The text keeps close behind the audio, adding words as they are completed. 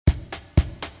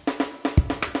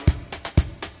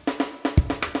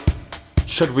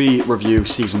should we review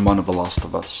season 1 of The Last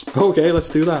of Us? Okay, let's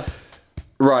do that.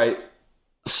 Right.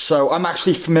 So I'm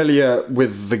actually familiar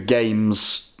with the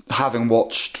games, having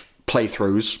watched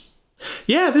playthroughs.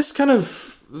 Yeah, this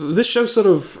show sort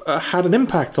of had an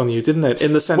impact on you, didn't it?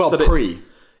 In the sense that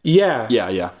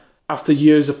Yeah. After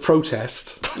years of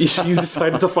protest, you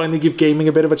decided to finally give gaming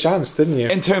a bit of a chance, didn't you?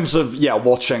 In terms of,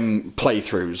 watching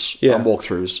playthroughs and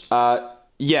walkthroughs.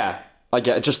 I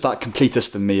get just that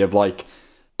completist in me of like,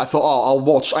 I thought, I'll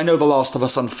watch, I know The Last of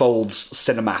Us unfolds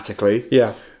cinematically.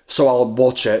 Yeah. So I'll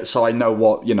watch it so I know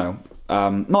what,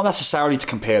 not necessarily to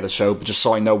compare the show, but just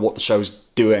so I know what the show's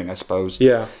doing, I suppose.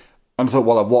 Yeah. And I thought,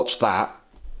 well, I've watched that.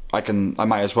 I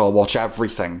might as well watch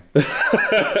everything.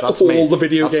 That's all me. The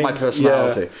video That's games. my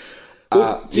personality. Yeah.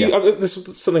 Well, this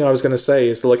is something I was going to say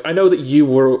is that, like, I know that you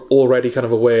were already kind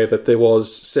of aware that there was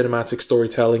cinematic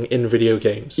storytelling in video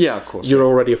games. Yeah, of course. You're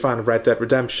already a fan of Red Dead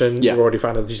Redemption. Yeah. You're already a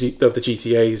fan of the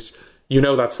GTAs. You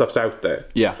know that stuff's out there.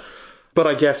 Yeah. But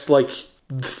I guess, like,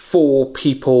 for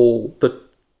people that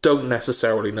don't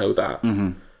necessarily know that,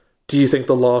 do you think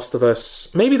The Last of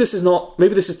Us... Maybe this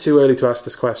is too early to ask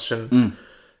this question.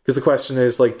 Because the question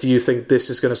is, like, do you think this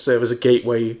is going to serve as a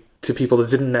gateway to people that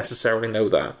didn't necessarily know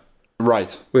that?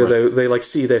 Right. Where they like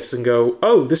see this and go,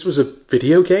 oh, this was a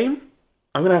video game?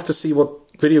 I'm going to have to see what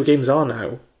video games are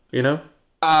now, you know?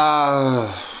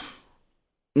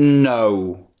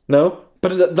 No. No?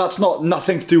 But that's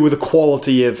nothing to do with the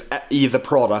quality of either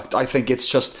product. I think it's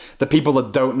just the people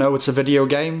that don't know it's a video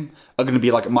game are going to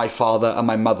be like my father and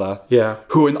my mother. Yeah.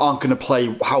 Who aren't going to play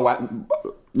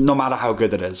no matter how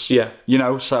good it is. Yeah. You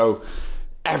know, so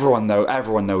everyone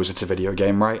knows it's a video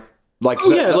game, right? Like,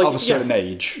 of a certain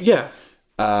age. Yeah.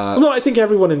 No, I think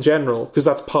everyone in general, because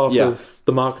that's part of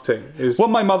the marketing. Well,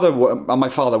 my mother and my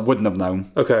father wouldn't have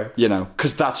known. Okay. You know,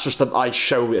 because that's just that I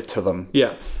show it to them.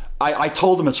 Yeah. I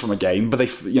told them it's from a game, but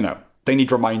they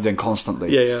need reminding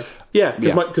constantly. Yeah,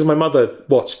 because my mother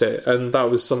watched it, and that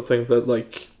was something that,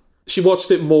 like, she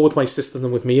watched it more with my sister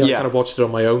than with me. I kind of watched it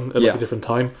on my own at like a different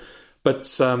time. But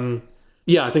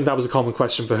I think that was a common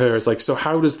question for her. It's like, so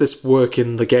how does this work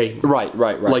in the game? Right.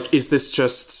 Like, is this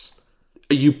just,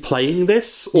 are you playing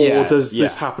this, or does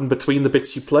this happen between the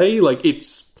bits you play? Like,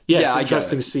 it's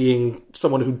interesting seeing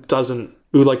someone who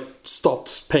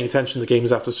stopped paying attention to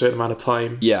games after a certain amount of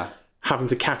time. Yeah. Having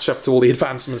to catch up to all the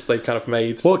advancements they've kind of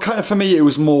made. Well, kind of for me, it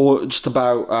was more just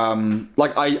about,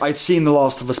 I'd seen The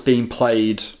Last of Us being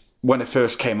played when it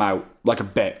first came out, like a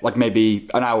bit, like maybe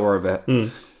an hour of it.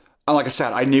 And like I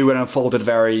said, I knew it unfolded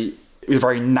it was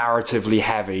very narratively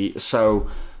heavy, so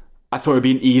I thought it would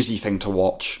be an easy thing to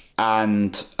watch.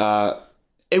 And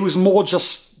it was more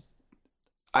just,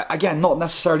 again, not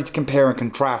necessarily to compare and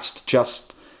contrast,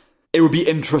 just it would be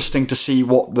interesting to see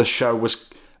what the show was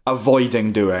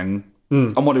avoiding doing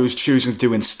and what it was choosing to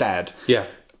do instead. Yeah.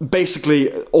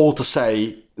 Basically, all to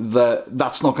say that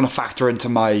that's not going to factor into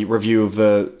my review of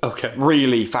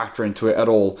really factor into it at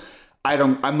all.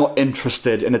 I'm not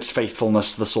interested in its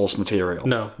faithfulness to the source material.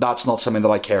 No. That's not something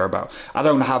that I care about. I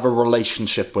don't have a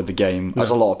relationship with the game, as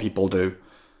a lot of people do.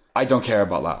 I don't care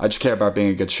about that. I just care about being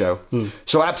a good show.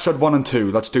 So episode 1 and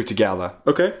 2, let's do together.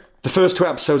 Okay. The first 2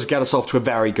 episodes get us off to a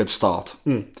very good start.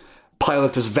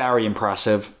 Pilot is very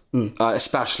impressive,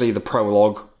 especially the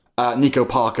prologue. Nico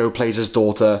Parco plays his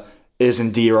daughter, is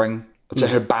endearing. So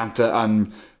her banter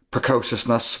and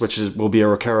precociousness, which will be a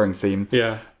recurring theme.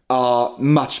 Yeah. Are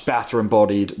much better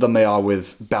embodied than they are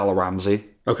with Bella Ramsey.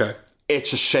 Okay.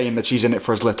 It's a shame that she's in it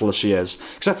for as little as she is.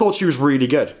 Because I thought she was really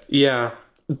good. Yeah.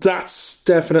 That's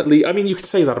definitely... I mean, you could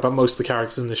say that about most of the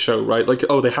characters in the show, right? Like,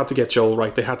 they had to get Joel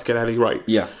right. They had to get Ellie right.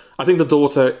 Yeah. I think the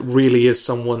daughter really is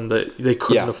someone that they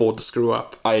couldn't afford to screw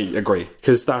up. I agree.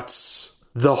 Because that's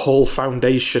the whole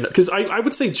foundation. Because I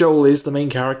would say Joel is the main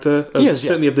character,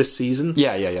 certainly of this season.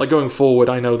 Yeah. Like, going forward,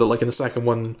 I know that, like, in the second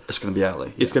one... It's going to be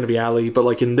Ellie. It's going to be Ellie, but,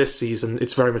 like, in this season,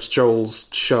 it's very much Joel's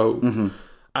show. Mm-hmm.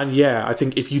 And, I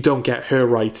think if you don't get her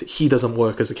right, he doesn't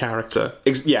work as a character.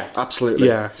 Yeah, absolutely.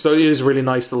 Yeah, so it is really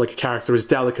nice that, like, a character as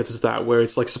delicate as that, where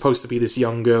it's, like, supposed to be this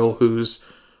young girl who's,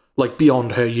 like,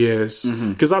 beyond her years.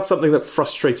 Because that's something that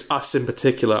frustrates us in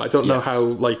particular. I don't know how,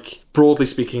 like, broadly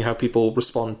speaking, how people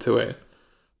respond to it.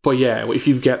 But if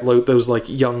you get those, like,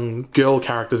 young girl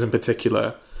characters in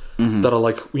particular that are,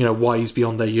 like, wise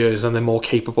beyond their years and they're more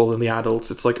capable than the adults,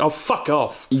 it's like, oh, fuck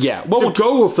off. Yeah. Well,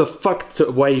 go the fuck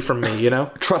away from me,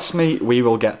 Trust me, we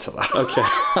will get to that. Okay.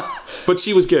 But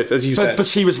she was good, as you said. But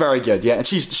she was very good, yeah. And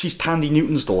she's Tandy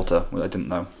Newton's daughter. Well, I didn't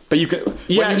know. But you can...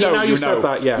 now you said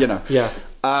that, yeah. Yeah.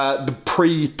 The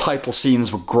pre-title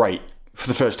scenes were great for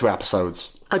the first 2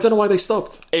 episodes. I don't know why they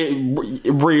stopped. It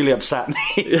really upset me.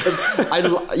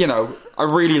 I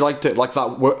really liked it, like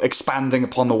that expanding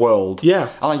upon the world. Yeah.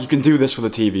 And like you can do this with a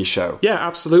TV show. Yeah,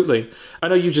 absolutely. I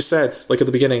know you just said, like at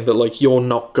the beginning, that like you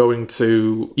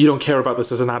don't care about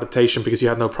this as an adaptation because you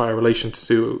had no prior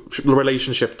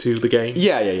relationship to the game.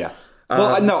 Yeah.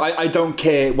 Well, no, I don't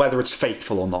care whether it's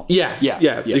faithful or not. Yeah,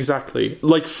 exactly.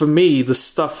 Like for me, the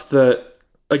stuff that,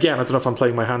 again, I don't know if I'm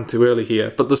playing my hand too early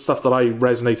here, but the stuff that I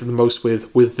resonated the most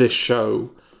with this show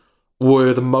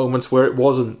were the moments where it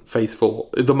wasn't faithful,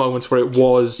 the moments where it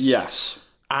was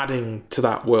adding to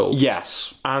that world.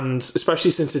 Yes. And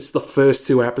especially since it's the first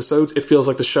 2 episodes, it feels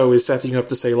like the show is setting you up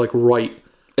to say, like, right,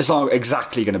 it's not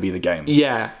exactly going to be the game.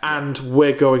 Yeah, and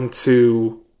we're going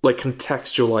to, like,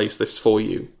 contextualize this for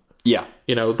you. Yeah.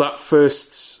 You know,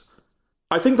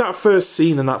 I think that first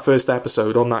scene in that first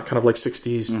episode on that kind of like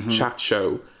 60s chat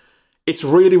show, it's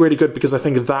really, really good because I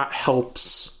think that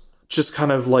helps just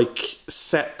kind of like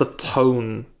set the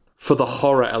tone for the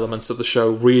horror elements of the show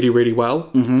really, really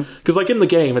well. Because like in the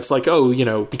game, it's like, oh, you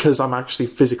know, because I'm actually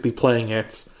physically playing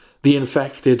it, the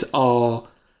infected are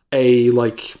a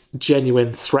like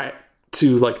genuine threat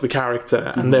to like the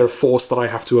character and they're a force that I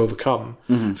have to overcome.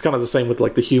 It's kind of the same with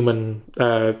like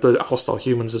the hostile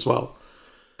humans as well.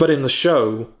 But in the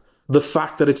show, the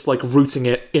fact that it's like rooting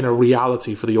it in a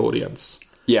reality for the audience.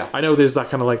 Yeah. I know there's that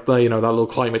kind of like that little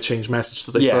climate change message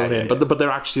that they've thrown in, but they're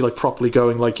actually like properly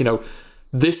going like, you know,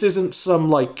 this isn't some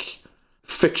like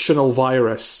fictional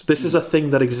virus. This is a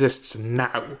thing that exists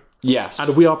now. Yes.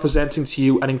 And we are presenting to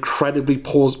you an incredibly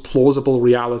plausible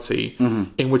reality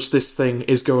in which this thing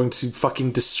is going to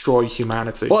fucking destroy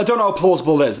humanity. Well, I don't know how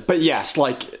plausible it is, but yes,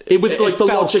 like... the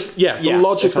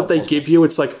logic that they give you,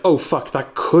 it's like, oh, fuck,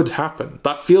 that could happen.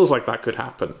 That feels like that could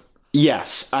happen.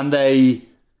 Yes, and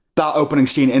that opening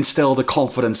scene instilled a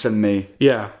confidence in me.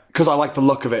 Yeah. Because I like the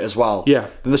look of it as well. Yeah.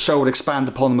 The show would expand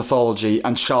upon the mythology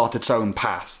and chart its own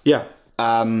path. Yeah.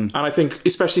 And I think,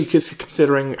 especially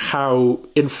considering how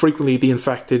infrequently the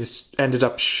infected ended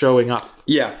up showing up.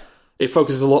 Yeah. It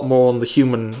focuses a lot more on the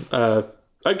human,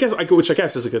 which I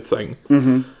guess is a good thing.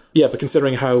 Yeah, but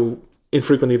considering how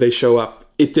infrequently they show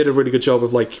up, it did a really good job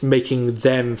of like making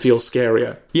them feel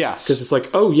scarier. Yes. Because it's like,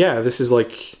 oh yeah,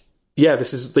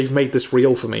 they've made this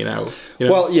real for me now. You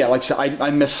know? Well, yeah, like I said,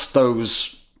 I miss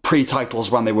those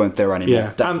pre-titles when they weren't there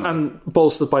anymore. Yeah, and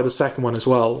bolstered by the second one as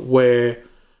well, where...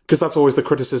 Because that's always the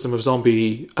criticism of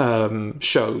zombie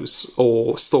shows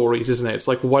or stories, isn't it? It's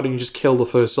like, why don't you just kill the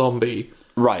first zombie?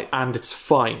 Right. And it's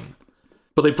fine.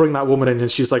 But they bring that woman in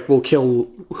and she's like, we'll kill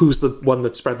who's the one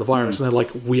that spread the virus. And they're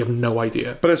like, we have no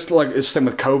idea. But it's like, it's the same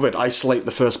with COVID. Isolate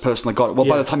the first person that got it. Well,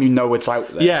 by the time you know it's out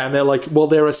there. Yeah, and they're like, well,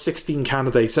 there are 16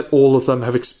 candidates and all of them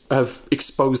have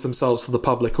exposed themselves to the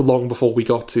public long before we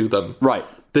got to them. Right.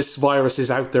 This virus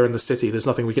is out there in the city. There's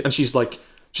nothing we can... And she's like,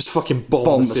 just fucking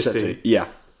bomb the city. Yeah.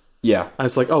 Yeah. And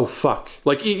it's like, oh, fuck.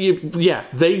 Like,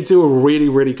 they do a really,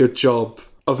 really good job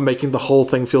of making the whole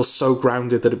thing feel so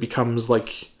grounded that it becomes,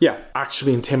 like,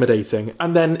 actually intimidating.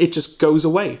 And then it just goes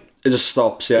away. It just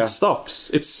stops, yeah. It stops.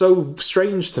 It's so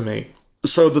strange to me.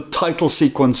 So the title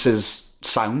sequence is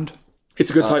sound.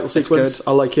 It's a good title sequence.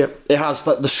 I like it. It has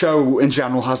that. The show, in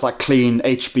general, has that clean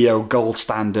HBO gold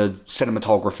standard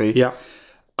cinematography. Yeah.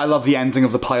 I love the ending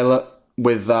of the pilot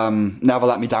with Never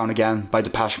Let Me Down Again by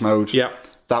Depeche Mode. Yeah.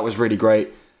 That was really great.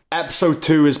 Episode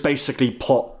 2 is basically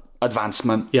plot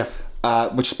advancement. Yeah.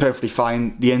 Which is perfectly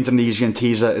fine. The Indonesian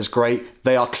teaser is great.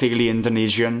 They are clearly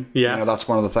Indonesian. Yeah. You know, that's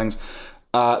one of the things.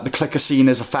 The clicker scene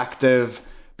is effective.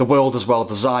 The world is well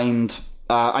designed.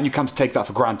 And you come to take that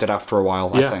for granted after a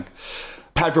while, I think.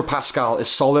 Pedro Pascal is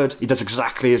solid. He does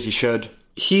exactly as he should.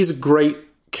 He's a great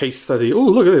case study. Oh,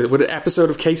 look at it. What an episode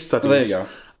of case studies. There you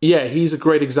go. Yeah, he's a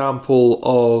great example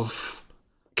of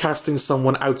casting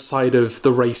someone outside of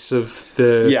the race of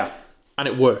the... Yeah. And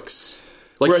it works.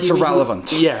 Like, where it's irrelevant.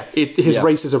 His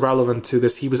race is irrelevant to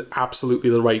this. He was absolutely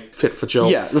the right fit for Joel.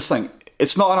 Yeah, this thing,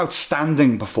 it's not an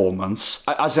outstanding performance,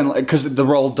 as in, because the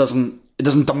role doesn't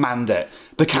demand it.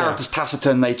 The character's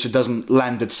taciturn nature doesn't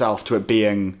lend itself to it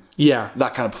being that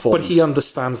kind of performance. But he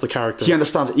understands the character. He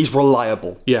understands it. He's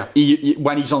reliable. Yeah.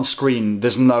 When he's on screen,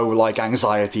 there's no like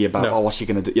anxiety about, what's he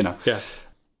going to do, you know. Yeah.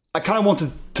 I kind of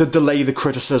wanted to delay the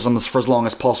criticisms for as long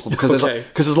as possible because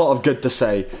there's a lot of good to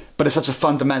say, but it's such a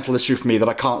fundamental issue for me that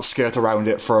I can't skirt around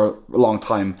it for a long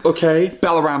time. Okay.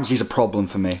 Bella Ramsey's a problem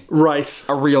for me. Right.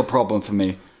 A real problem for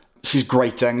me. She's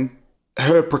grating.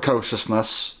 Her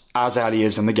precociousness, as Ellie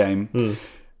is in the game,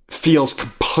 feels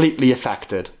completely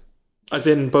affected. As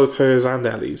in both hers and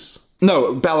Ellie's?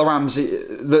 No, Bella Ramsey,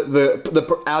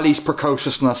 the Ellie's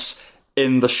precociousness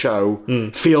in the show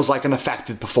feels like an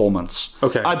affected performance.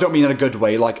 Okay. I don't mean in a good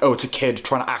way, like, oh, it's a kid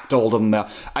trying to act older than that.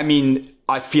 I mean,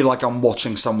 I feel like I'm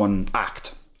watching someone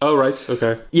act. Oh, right.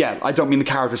 Okay. Yeah, I don't mean the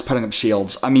characters putting up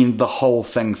shields. I mean, the whole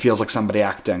thing feels like somebody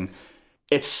acting.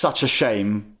 It's such a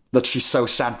shame that she's so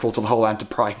central to the whole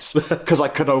Enterprise, because I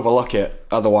could overlook it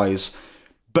otherwise.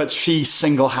 But she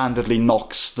single-handedly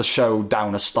knocks the show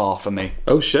down a star for me.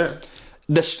 Oh, shit.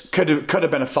 This could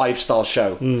have been a 5-star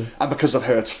show, and because of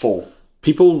her, it's 4.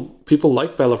 People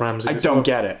like Bella Ramsey. I don't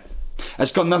get it.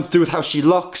 It's got nothing to do with how she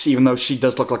looks, even though she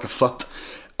does look like a foot.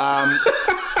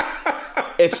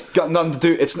 It's got nothing to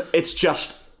do. It's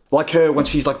just like her when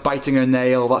she's like biting her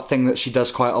nail. That thing that she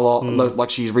does quite a lot, like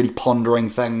she's really pondering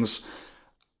things.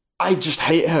 I just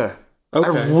hate her. Okay.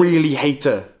 I really hate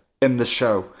her in this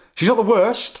show. She's not the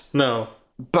worst. No,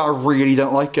 but I really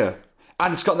don't like her.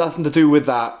 And it's got nothing to do with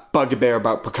that bugbear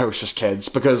about precocious kids,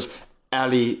 because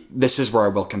Ellie, this is where I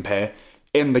will compare.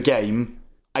 In the game,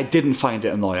 I didn't find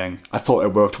it annoying. I thought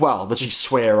it worked well, that she's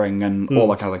swearing and all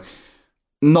that kind of thing.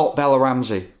 Not Bella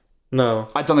Ramsey. No.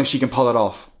 I don't think she can pull it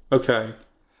off. Okay.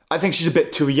 I think she's a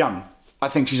bit too young. I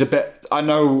think she's a bit... I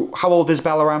know... How old is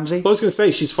Bella Ramsey? Well, I was going to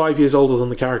say, she's 5 years older than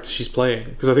the character she's playing,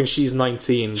 because I think she's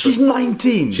 19. She's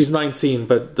 19? She's 19,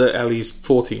 but the Ellie's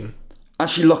 14. And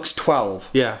she looks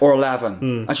 12. Yeah. Or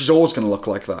 11. And she's always going to look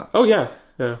like that. Oh, yeah.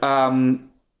 Yeah.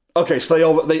 Okay,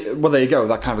 so well, there you go.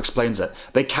 That kind of explains it.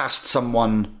 They cast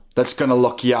someone that's going to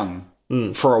look young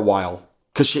for a while,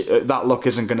 because that look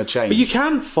isn't going to change. But you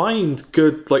can find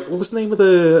good, like, what was the name of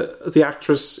the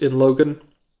actress in Logan?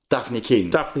 Daphne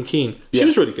Keane. She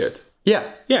was really good. Yeah.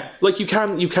 Yeah. Like, you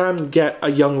can get a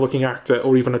young-looking actor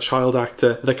or even a child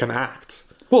actor that can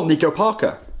act. Well, Nico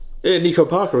Parker. Nico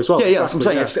Parker as well. Yeah, that's what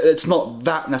I'm saying. It's not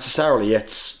that necessarily.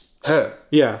 It's her.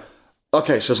 Yeah.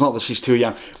 Okay, so it's not that she's too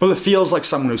young. But it feels like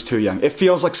someone who's too young. It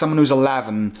feels like someone who's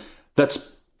 11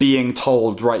 that's being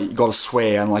told, right, you got to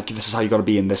swear, and like, this is how you got to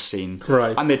be in this scene.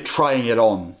 Right. And they're trying it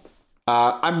on.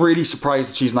 I'm really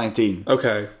surprised that she's 19.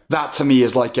 Okay. That to me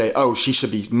is like she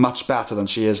should be much better than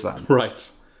she is then. Right.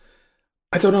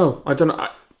 I don't know.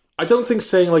 I don't think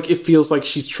saying like it feels like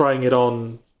she's trying it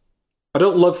on. I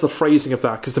don't love the phrasing of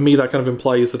that, because to me that kind of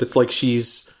implies that it's like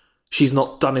she's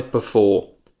not done it before,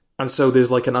 and so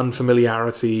there's like an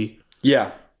unfamiliarity.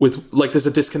 Yeah. With like there's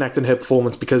a disconnect in her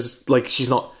performance, because like she's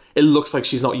not. It looks like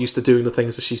she's not used to doing the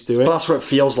things that she's doing. But that's what it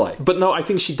feels like. But no, I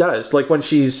think she does. Like when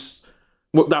she's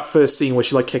that first scene where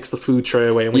she like kicks the food tray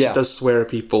away and when she does swear at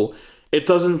people, it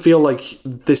doesn't feel like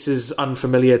this is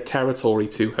unfamiliar territory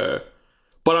to her.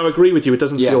 But I agree with you, it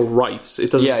doesn't feel right.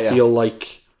 It doesn't feel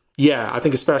like... Yeah, I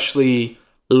think especially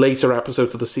later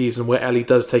episodes of the season where Ellie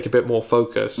does take a bit more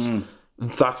focus,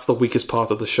 that's the weakest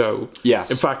part of the show.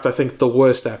 Yes. In fact, I think the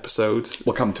worst episode...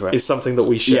 We'll come to it. ...is something that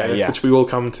we share, which we will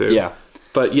come to. Yeah.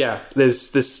 But yeah, there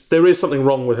is something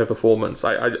wrong with her performance.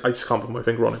 I just can't put my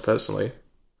finger on it personally.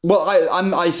 Well,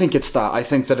 I think it's that. I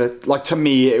think that it, like, to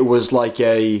me, it was like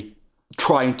a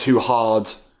trying too hard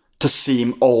to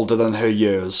seem older than her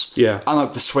years. Yeah. And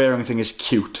like the swearing thing is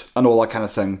cute and all that kind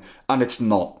of thing, and it's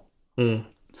not. And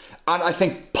I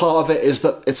think part of it is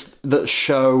that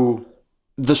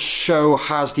the show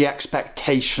has the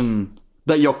expectation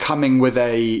that you're coming with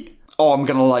I'm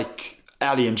gonna like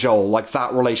Ellie and Joel, like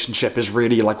that relationship is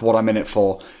really like what I'm in it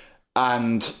for,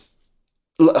 and.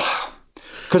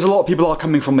 Because a lot of people are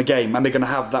coming from the game and they're going to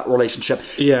have that relationship.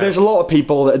 Yeah. There's a lot of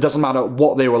people that it doesn't matter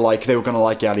what they were going to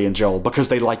like Ellie and Joel because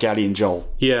they like Ellie and Joel.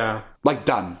 Yeah. Like,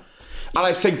 done. And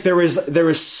I think there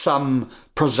is some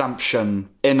presumption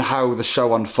in how the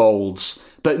show unfolds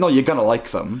that, no, you're going to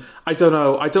like them. I don't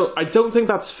know. I don't think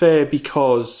that's fair,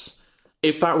 because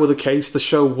if that were the case, the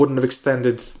show wouldn't have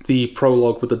extended the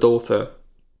prologue with the daughter.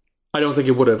 I don't think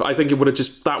it would have. I think it would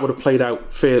have that would have played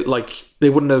out fair. Like, they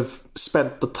wouldn't have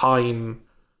spent the time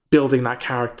building that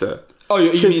character. Oh,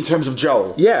 you mean in terms of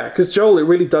Joel? Yeah, because Joel, it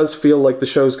really does feel like the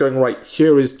show's going, right,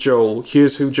 here is Joel,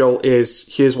 here's who Joel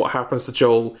is, here's what happens to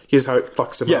Joel, here's how it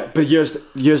fucks him up. Yeah, but here's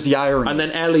the irony. And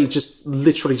then Ellie just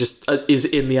literally is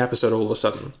in the episode all of a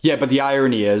sudden. Yeah, but the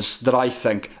irony is that I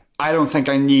don't think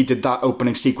I needed that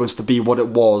opening sequence to be what it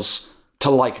was to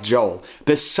like Joel.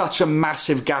 There's such a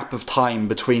massive gap of time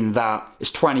between that.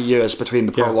 It's 20 years between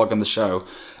the prologue and the show.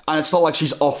 And it's not like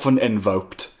she's often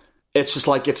invoked. It's just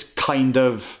like, it's kind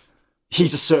of,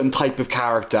 he's a certain type of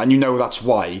character, and you know that's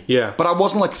why. Yeah. But I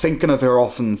wasn't like thinking of her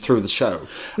often through the show.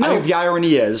 No. I think the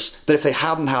irony is that if they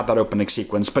hadn't had that opening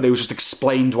sequence, but it was just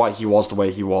explained why he was the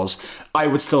way he was, I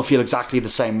would still feel exactly the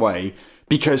same way,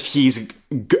 because he's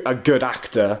a good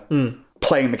actor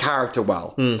playing the character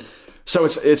well. So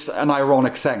it's an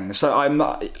ironic thing. So I'm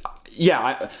not,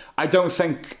 I don't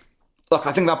think Look,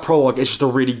 I think that prologue is just a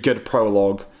really good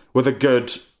prologue with a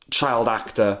good child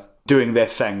actor doing their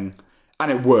thing. And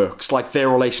it works. Like, their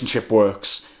relationship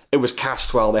works. It was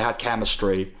cast well. They had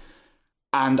chemistry.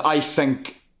 And I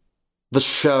think the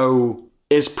show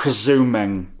is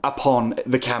presuming upon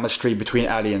the chemistry between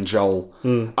Ellie and Joel.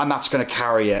 And that's going to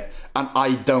carry it. And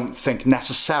I don't think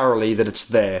necessarily that it's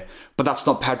there. But that's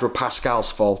not Pedro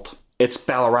Pascal's fault. It's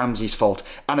Bella Ramsey's fault.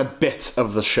 And a bit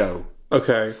of the show.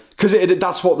 Okay. Because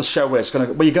that's what the show is. You're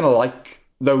going to like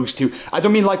those two. I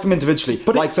don't mean like them individually,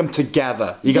 but like them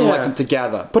together. You're going to like them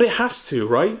together. But it has to,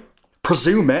 right?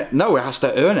 Presume it. No, it has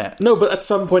to earn it. No, but at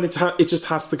some point it just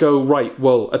has to go, right,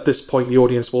 well, at this point the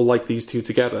audience will like these two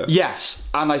together. Yes,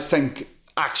 and I think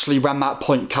actually when that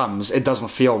point comes, it doesn't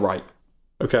feel right.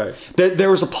 Okay.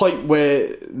 There was a point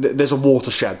where there's a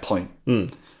watershed point. And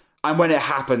when it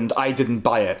happened, I didn't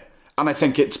buy it. And I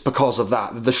think it's because of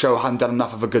that. The show hadn't done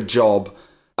enough of a good job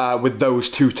with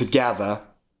those two together.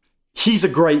 He's a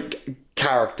great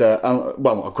character.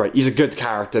 Well, not great. He's a good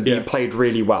character being played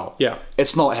really well. Yeah.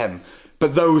 It's not him.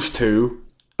 But those two,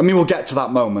 I mean, we'll get to that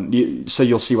moment, so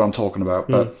you'll see what I'm talking about.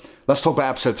 But let's talk about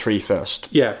episode 3 first.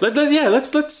 Yeah. Let's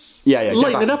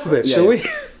lighten it up a bit, shall we?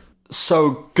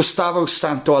 So, Gustavo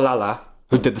Santaolalla,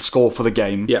 who did the score for the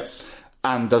game. Yes.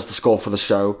 And does the score for the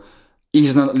show.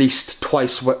 He's an at least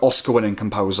twice Oscar-winning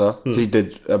composer. He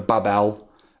did Babel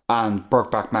and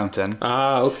Brokeback Mountain.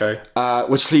 Ah, okay.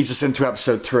 Which leads us into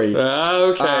episode 3.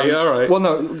 Okay, all right. Well,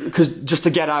 no, because just to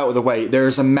get out of the way, there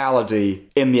is a melody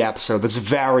in the episode that's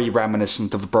very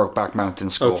reminiscent of the Brokeback Mountain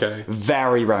score. Okay.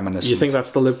 Very reminiscent. You think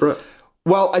that's deliberate?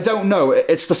 Well, I don't know.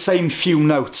 It's the same few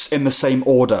notes in the same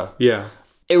order. Yeah.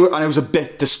 And it was a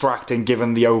bit distracting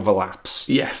given the overlaps.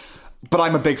 Yes. But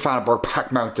I'm a big fan of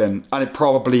Brokeback Mountain, and it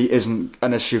probably isn't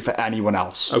an issue for anyone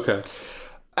else. Okay.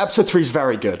 Episode 3 is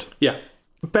very good. Yeah.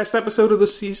 Best episode of the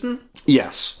season?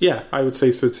 Yes. Yeah, I would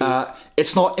say so too.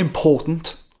 It's not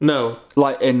important. No.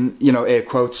 Like in, air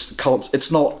quotes,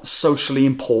 it's not socially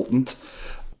important,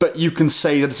 but you can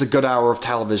say that it's a good hour of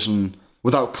television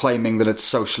without claiming that it's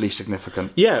socially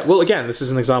significant. Yeah, well, again, this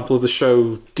is an example of the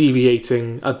show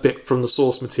deviating a bit from the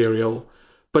source material,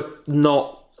 but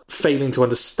not failing to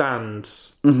understand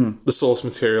the source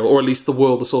material, or at least the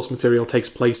world the source material takes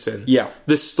place in. Yeah.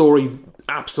 This story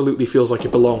absolutely feels like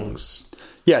it belongs.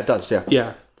 Yeah, it does, yeah.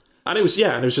 Yeah. And it was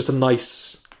just a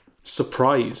nice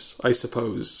surprise, I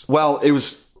suppose. Well, it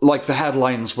was like the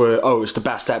headlines were, it's the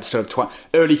best episode of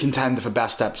early contender for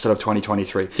best episode of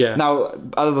 2023. Yeah. Now,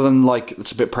 other than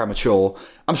it's a bit premature,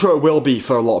 I'm sure it will be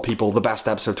for a lot of people the best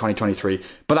episode of 2023,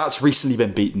 but that's recently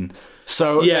been beaten.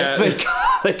 So yeah.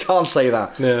 they can't say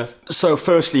that. Yeah. So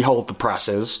firstly, hold the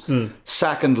presses.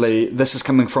 Secondly, this is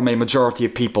coming from a majority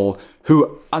of people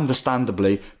who,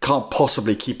 understandably, can't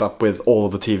possibly keep up with all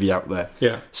of the TV out there.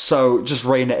 Yeah. So just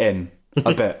rein it in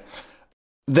a bit.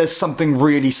 There's something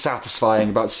really satisfying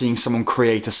about seeing someone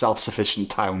create a self-sufficient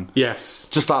town. Yes.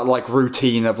 Just that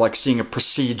routine of seeing a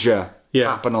procedure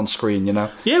happen on screen, Yeah,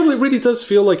 well, it really does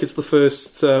feel like it's the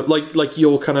first, like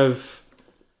you're kind of...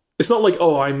 It's not like,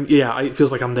 it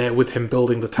feels like I'm there with him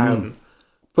building the town.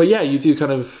 But yeah, you do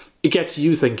kind of... It gets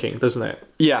you thinking, doesn't it?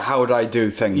 Yeah, how would I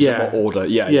do things? In what order?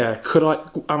 Yeah. Yeah,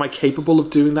 am I capable of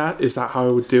doing that? Is that how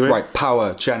I would do it? Right,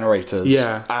 power, generators,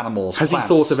 animals, Has plants.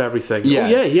 he thought of everything? Yeah. Oh,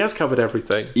 yeah, he has covered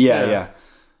everything. Yeah.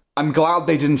 I'm glad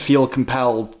they didn't feel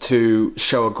compelled to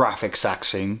show a graphic sex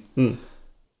scene.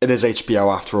 It is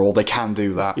HBO after all, they can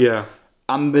do that. Yeah.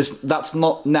 And that's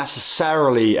not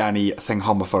necessarily anything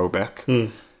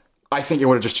homophobic. I think it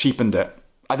would have just cheapened it.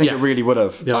 I think it really would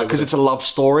have. Because it's a love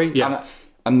story. Yeah.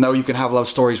 And no, you can have love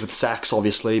stories with sex,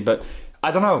 obviously, but I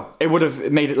don't know. It would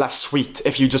have made it less sweet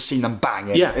if you just seen them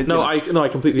banging. Yeah, I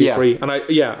completely agree. And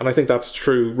I think that's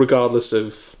true regardless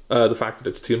of the fact that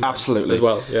it's 2 men. Absolutely. As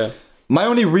well, yeah. My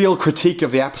only real critique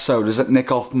of the episode is that Nick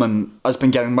Offerman has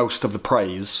been getting most of the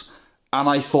praise, and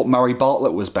I thought Murray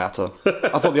Bartlett was better.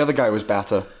 I thought the other guy was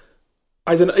better.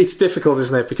 I don't know, it's difficult,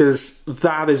 isn't it? Because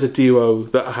that is a duo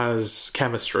that has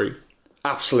chemistry.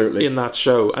 Absolutely. In that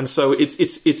show. And so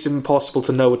it's impossible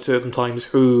to know at certain times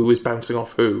who is bouncing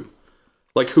off who.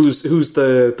 Like, who's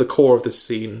the core of this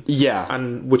scene. Yeah.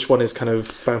 And which one is kind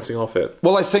of bouncing off it.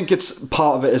 Well, I think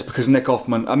part of it is because Nick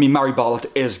Offerman... I mean, Murray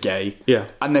Bartlett is gay. Yeah.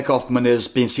 And Nick Offerman is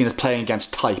being seen as playing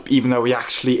against type, even though he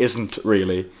actually isn't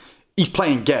really. He's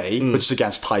playing gay, which is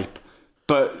against type.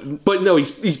 But no, he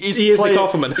is Nick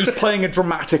Offerman. He's playing a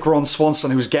dramatic Ron Swanson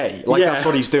who's gay. That's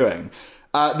what he's doing.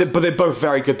 But they're both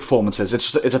very good performances.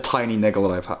 It's a tiny niggle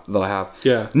that I have.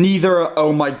 Yeah. Neither are,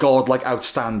 oh my god,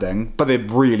 outstanding, but they're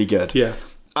really good. Yeah.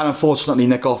 And unfortunately,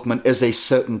 Nick Offerman is a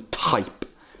certain type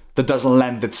that doesn't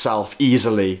lend itself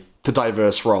easily to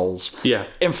diverse roles. Yeah.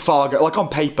 In Fargo, like on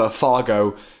paper,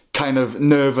 Fargo, kind of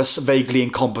nervous, vaguely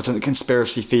incompetent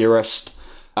conspiracy theorist,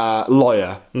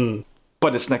 lawyer.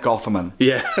 But it's Nick Offerman.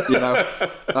 Yeah. You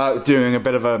know, doing a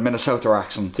bit of a Minnesota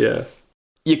accent. Yeah.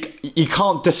 You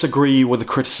can't disagree with the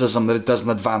criticism that it doesn't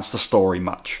advance the story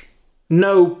much.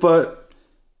 No, but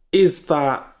is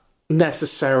that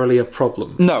necessarily a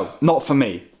problem? No, not for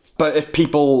me. But if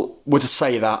people were to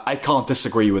say that, I can't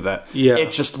disagree with it. Yeah.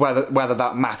 It's just whether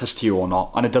that matters to you or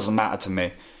not, and it doesn't matter to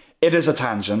me. It is a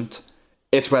tangent.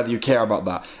 It's whether you care about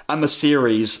that. And the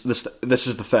series, this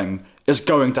is the thing, is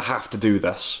going to have to do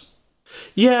this.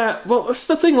 Yeah, well, that's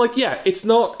the thing. Like, yeah, it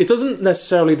doesn't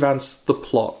necessarily advance the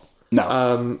plot.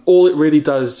 No. All it really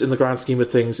does in the grand scheme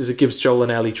of things is it gives Joel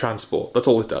and Ellie transport. That's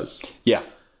all it does. Yeah.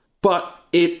 But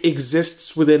it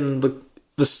exists within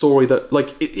the story that,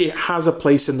 like, it has a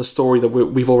place in the story that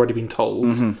we've already been told.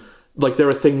 Mm-hmm. Like, there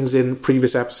are things in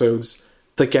previous episodes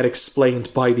that get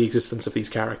explained by the existence of these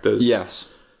characters. Yes.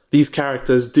 These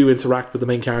characters do interact with the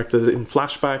main characters in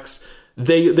flashbacks.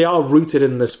 They are rooted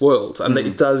in this world, and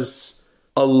it does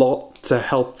a lot to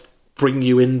help bring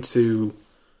you into...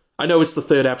 I know it's the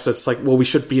third episode, it's like, well, we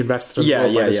should be invested in the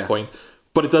world by this point.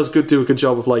 But it does do a good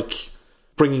job of, like,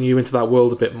 bringing you into that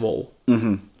world a bit more.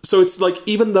 Mm-hmm. So it's like,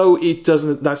 even though it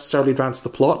doesn't necessarily advance the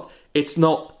plot, it's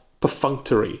not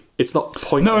perfunctory. It's not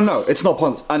pointless. No, it's not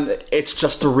pointless. And it's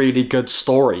just a really good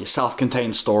story,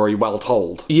 self-contained story, well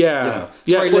told. Yeah.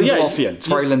 You know, it's very Lindeloffian. It's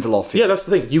very Lindeloffian. Yeah, that's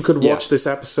the thing. You could watch this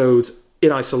episode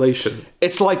in isolation.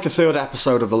 It's like the third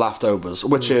episode of The Leftovers,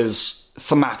 which is...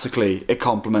 thematically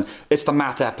it's the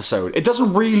Matt episode. It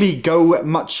doesn't really go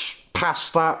much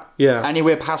past that,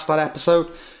 anywhere past that episode,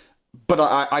 but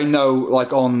I know,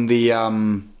 like, on the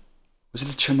was it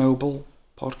the Chernobyl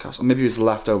podcast, or maybe it was The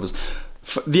Leftovers,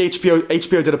 the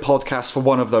HBO did a podcast for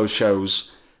one of those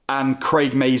shows, and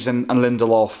Craig Mazin and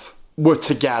Lindelof were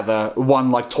together,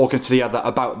 one like talking to the other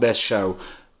about this show.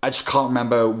 I just can't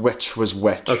remember which was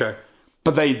which. Okay.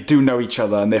 But they do know each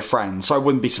other and they're friends, so I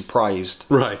wouldn't be surprised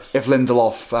if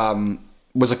Lindelof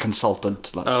was a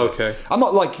consultant. Okay. I'm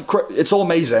not like... It's all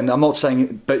amazing, I'm not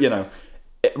saying... But, you know,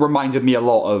 it reminded me a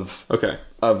lot of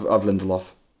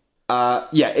Lindelof.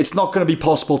 It's not going to be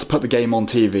possible to put the game on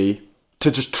TV,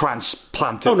 to just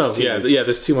transplant it to TV. Yeah,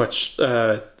 there's too much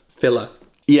filler.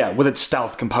 Yeah, with its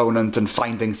stealth component and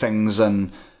finding things,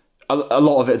 and... A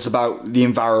lot of it's about the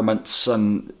environments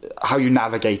and how you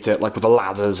navigate it, like with the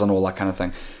ladders and all that kind of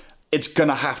thing. It's going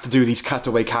to have to do these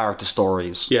cutaway character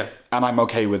stories. Yeah. And I'm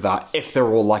okay with that, if they're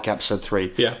all like episode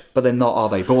 3. Yeah. But they're not, are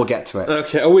they? But we'll get to it.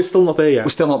 Okay. Oh, we're still not there yet. We're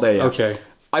still not there yet. Okay.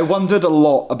 I wondered a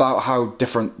lot about how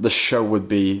different the show would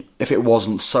be if it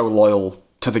wasn't so loyal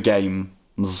to the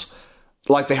games.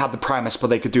 Like, they had the premise, but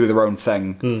they could do their own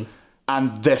thing.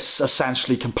 And this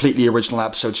essentially completely original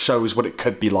episode shows what it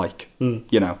could be like.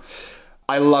 You know,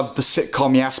 I loved the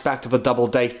sitcom aspect of the double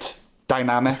date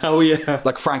dynamic. Oh yeah,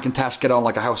 like Frank and Tess get on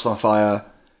like a house on fire,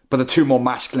 but the two more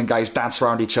masculine guys dance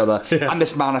around each other, and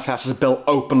this manifests as Bill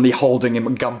openly holding him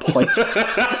at gunpoint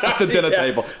at the dinner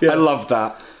table. I loved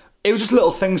that. It was just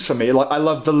little things for me. Like, I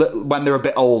loved when they're a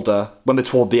bit older, when they're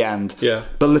toward the end. Yeah,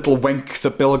 the little wink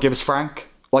that Bill gives Frank.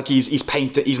 Like, he's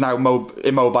painting, he's now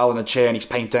immobile in a chair and he's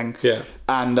painting. Yeah.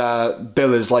 And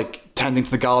Bill is, like, tending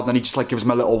to the garden and he just, like, gives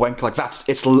him a little wink. Like,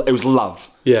 it was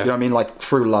love. Yeah. You know what I mean? Like,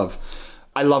 true love.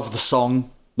 I love the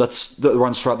song that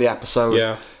runs throughout the episode.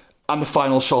 Yeah. And the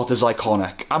final shot is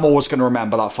iconic. I'm always going to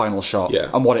remember that final shot. Yeah.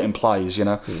 And what it implies, you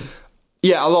know?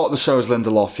 Yeah, a lot of the show is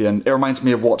Lindeloffian. It reminds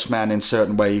me of Watchmen in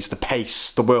certain ways. The pace,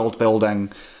 the world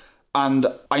building. And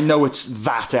I know it's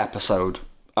that episode.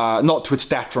 Not to its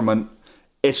detriment.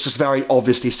 It's just very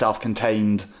obviously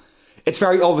self-contained. It's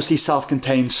very obviously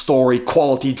self-contained story,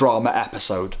 quality drama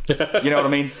episode. You know what I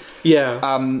mean?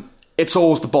 Yeah. It's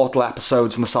always the bottle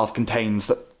episodes and the self-contains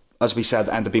that, as we said,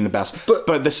 end up being the best.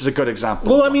 But this is a good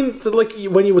example. Well, I mean, like,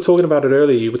 when you were talking about it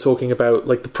earlier, you were talking about,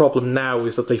 like, the problem now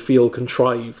is that they feel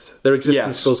contrived. Their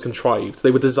existence feels contrived. They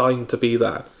were designed to be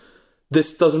that.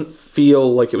 This doesn't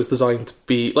feel like it was designed to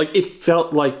be... Like, it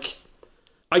felt like...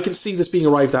 I can see this being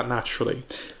arrived at naturally.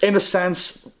 In a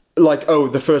sense, like,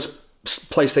 the first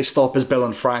place they stop is Bill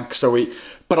and Frank,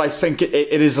 but I think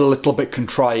it is a little bit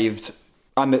contrived,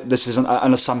 and this is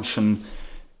an assumption,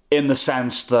 in the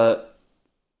sense that,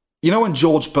 you know when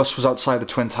George Bush was outside the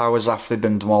Twin Towers after they'd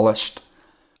been demolished?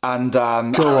 And,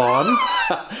 go on.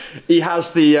 He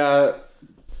has the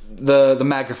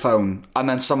megaphone, and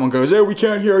then someone goes, "Oh, we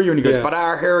can't hear you," and he goes, "But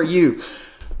I hear you."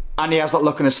 And he has that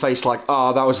look on his face like,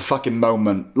 that was a fucking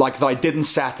moment. Like, that I didn't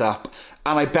set up.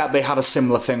 And I bet they had a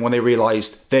similar thing when they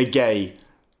realised they're gay.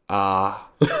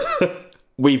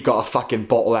 We've got a fucking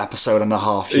bottle episode and a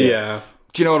half here. Yeah.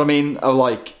 Do you know what I mean?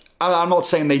 I'm not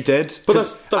saying they did, but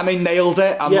and they nailed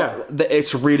it.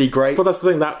 It's really great. But that's the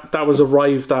thing that was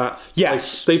arrived at.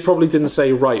 Yes, they probably didn't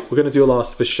say, right, we're going to do a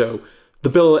Last of Us show. The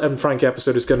Bill and Frank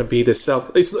episode is going to be this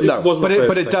self.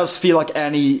 It does feel like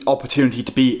any opportunity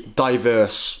to be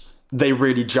diverse, they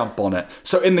really jump on it.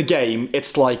 So in the game,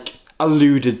 it's like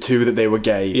alluded to that they were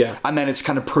gay, and then it's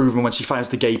kind of proven when she finds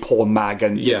the gay porn mag,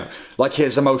 and like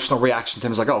his emotional reaction to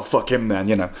him is like, oh fuck him then,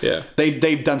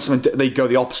 they've done something. They go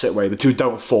the opposite way. The two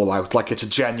don't fall out. Like it's a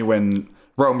genuine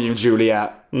Romeo and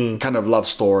Juliet kind of love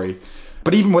story.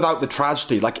 But even without the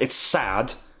tragedy, like it's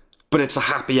sad, but it's a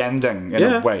happy ending in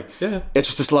a way. It's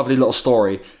just this lovely little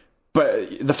story.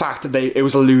 But the fact that it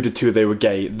was alluded to they were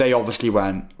gay, they obviously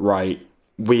went, right,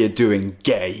 we are doing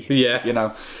gay.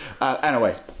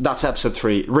 Anyway, that's episode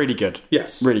 3. Really good.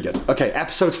 Yes. Really good. Okay,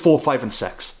 episode 4, 5, and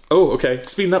 6. Oh, okay.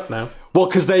 Speeding up now. Well,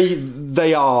 because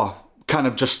they are kind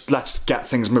of just, let's get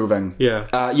things moving.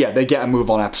 They get a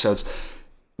move on episodes.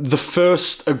 The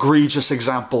first egregious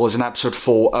example is in episode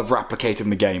 4 of replicating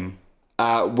the game,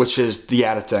 which is the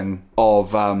editing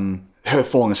of her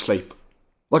falling asleep.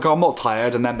 Like, I'm not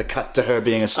tired, and then the cut to her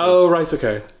being asleep. Oh, right,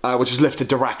 okay. Which is lifted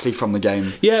directly from the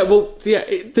game. Yeah, well,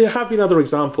 there have been other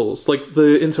examples, like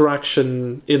the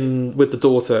interaction with the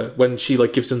daughter when she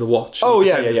gives him the watch. Oh,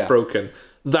 it's broken.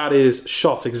 That is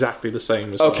shot exactly the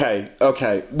same as well.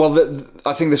 Okay. Well,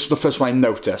 I think this was the first one I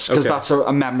noticed, because that's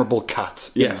a memorable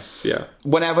cut. Yes, yeah.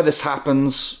 Whenever this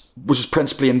happens, which is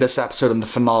principally in this episode and the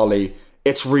finale,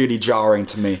 it's really jarring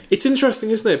to me. It's interesting,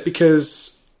 isn't it?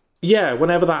 Because... yeah,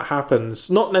 whenever that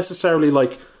happens, not necessarily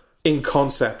in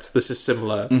concept this is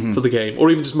similar to the game,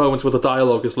 or even just moments where the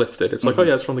dialogue is lifted. It's like, oh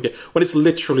yeah, it's from the game. When it's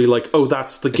literally oh,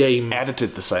 that's the game. It's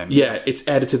edited the same. Yeah, it's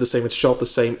edited the same, it's shot the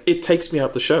same. It takes me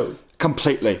out the show.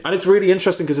 Completely. And it's really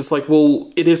interesting because it's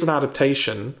well, it is an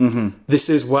adaptation. This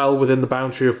is well within the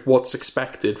boundary of what's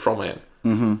expected from it.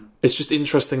 It's just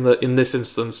interesting that in this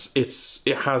instance,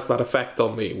 it has that effect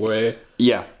on me where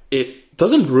it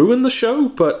doesn't ruin the show,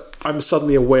 but I'm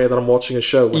suddenly aware that I'm watching a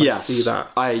show when I see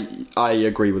that. I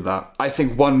agree with that. I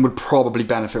think one would probably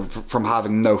benefit from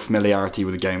having no familiarity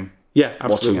with the game. Yeah,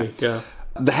 absolutely. Yeah.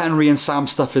 The Henry and Sam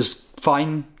stuff is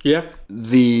fine. Yeah.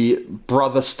 The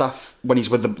brother stuff, when he's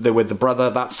with the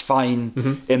brother, that's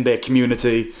fine in their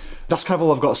community. That's kind of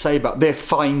all I've got to say about it. They're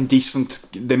fine, decent,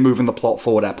 they're moving the plot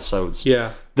forward episodes.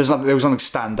 Yeah. There was nothing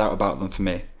stand out about them for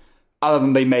me. Other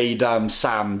than they made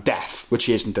Sam deaf, which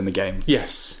he isn't in the game.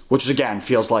 Yes. Which, again,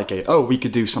 feels like we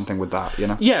could do something with that,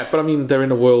 Yeah, but I mean, they're in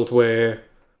a world where...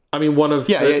 I mean, one of...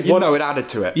 it added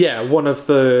to it. Yeah, one of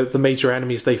the major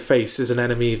enemies they face is an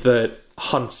enemy that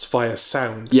hunts via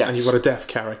sound. Yes. And you've got a deaf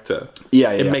character.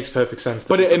 It makes perfect sense.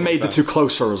 But it made the two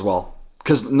closer as well.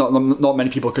 Because not many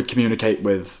people could communicate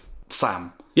with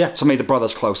Sam. Yeah. So it made the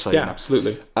brothers closer. Yeah,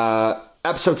 absolutely.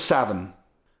 Episode 7.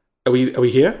 Are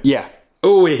we here? Yeah.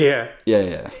 Oh, we're here.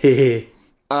 Yeah.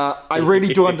 I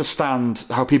really do understand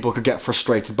how people could get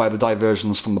frustrated by the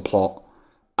diversions from the plot.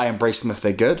 I embrace them if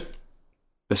they're good.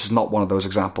 This is not one of those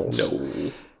examples.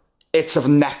 No. It's of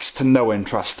next to no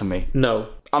interest to me. No.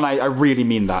 And I really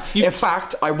mean that. In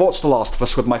fact, I watched The Last of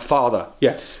Us with my father.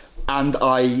 Yes. And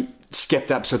I skipped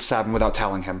episode 7 without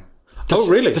telling him.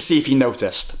 Really? To see if he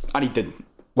noticed. And he didn't.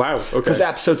 Wow, okay. Because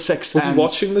episode 6 Was he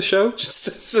watching the show?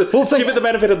 Just give it the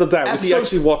benefit of the doubt. Was he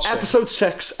actually watching? Episode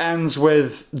 6 ends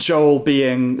with Joel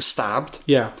being stabbed.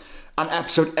 Yeah. And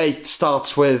episode 8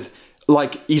 starts with,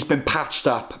 he's been patched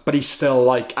up, but he's still,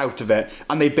 out of it.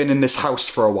 And they've been in this house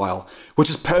for a while. Which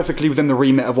is perfectly within the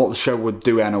remit of what the show would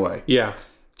do anyway. Yeah.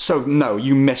 So, no,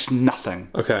 you miss nothing.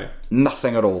 Okay.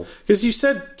 Nothing at all. Because you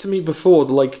said to me before,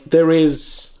 there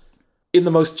is, in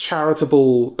the most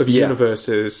charitable of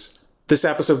universes... This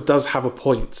episode does have a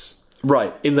point.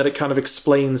 Right. In that it kind of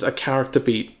explains a character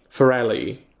beat for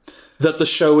Ellie that the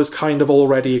show is kind of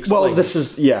already explained. Well, this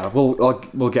is... Yeah,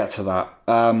 we'll get to that.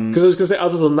 Because I was going to say,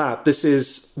 other than that, this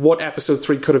is what episode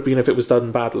 3 could have been if it was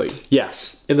done badly.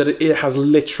 Yes. In that it has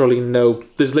literally no...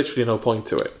 There's literally no point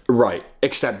to it. Right.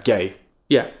 Except gay.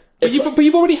 Yeah. But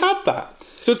you've already had that.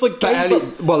 So it's gay,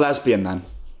 Ellie, well, lesbian then.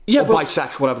 Yeah, or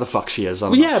bisexual, whatever the fuck she is.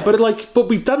 But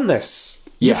we've done this.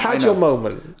 You've had your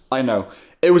moment. I know.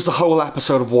 It was the whole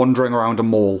episode of wandering around a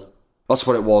mall. That's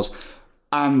what it was.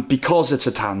 And because it's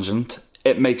a tangent,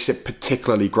 it makes it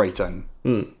particularly grating.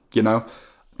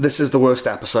 This is the worst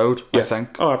episode, I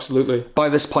think. Oh, absolutely. By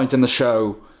this point in the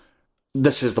show,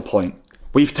 this is the point.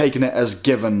 We've taken it as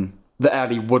given that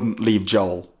Ellie wouldn't leave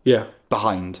Joel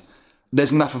behind.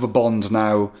 There's enough of a bond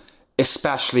now,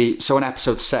 especially... So in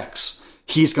episode 6...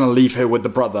 He's going to leave her with the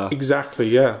brother. Exactly,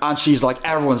 yeah. And she's like,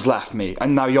 everyone's left me,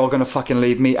 and now you're going to fucking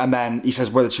leave me. And then he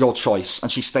says, well, it's your choice. And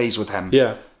she stays with him.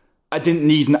 Yeah. I didn't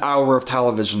need an hour of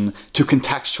television to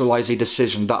contextualize a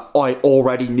decision that I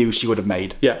already knew she would have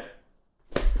made. Yeah.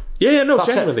 Yeah, no,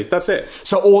 genuinely, that's it.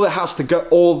 So all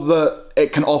that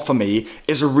it can offer me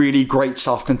is a really great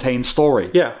self-contained story.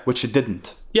 Yeah. Which it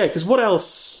didn't. Yeah, because what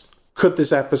else could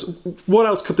this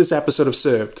episode have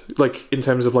served, like, in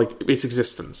terms of, like, its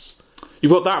existence?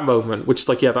 You've got that moment, which is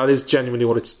like, yeah, that is genuinely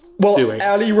what it's doing. Well,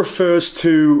 Ellie refers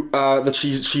to that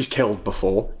she's killed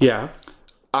before. Yeah.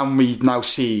 And we now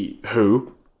see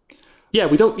who. Yeah,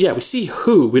 we see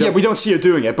who. We don't see her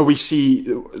doing it, but we see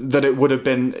that it would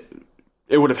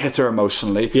have hit her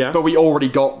emotionally. Yeah. But we already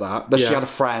got that she had a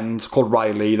friend called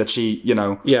Riley, that she,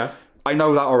 Yeah. I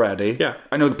know that already. Yeah.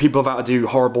 I know that people have had to do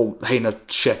horrible, heinous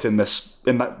shit in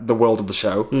the world of the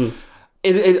show. Mm.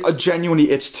 It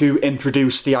genuinely, it's to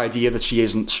introduce the idea that she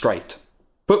isn't straight.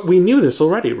 But we knew this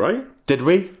already, right? Did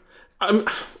we?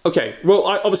 Okay, well,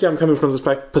 obviously I'm coming from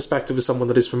the perspective of someone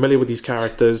that is familiar with these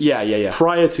characters. Yeah.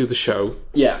 Prior to the show.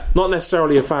 Yeah. Not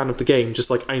necessarily a fan of the game,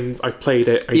 just like I played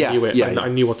it, I knew it, I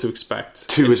knew what to expect.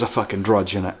 2 is a fucking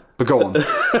drudge, innit? But go on.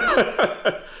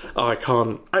 I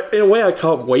can't. In a way, I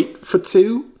can't wait for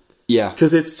 2. Yeah.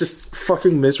 Because it's just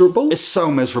fucking miserable. It's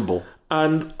so miserable.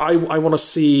 And I want to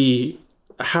see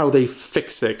how they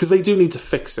fix it, because they do need to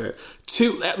fix it.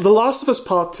 The Last of Us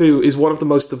Part 2 is one of the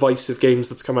most divisive games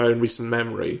that's come out in recent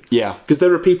memory. Yeah. Because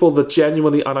there are people that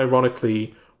genuinely,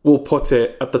 unironically, will put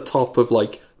it at the top of,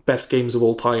 like, best games of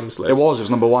all times list. It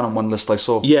was number 1 on one list I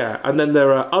saw. Yeah, and then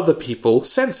there are other people,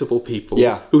 sensible people,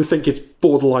 who think it's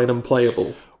borderline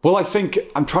unplayable. Well,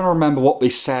 I'm trying to remember what they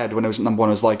said when it was at number 1.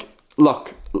 It was like,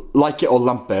 look, like it or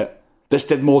lump it, this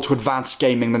did more to advance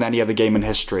gaming than any other game in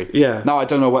history. Yeah. Now, I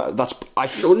don't know what that's...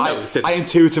 I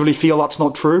intuitively feel that's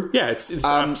not true. Yeah, it's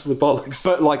absolute bollocks.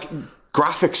 But, like,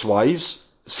 graphics-wise,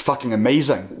 it's fucking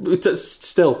amazing.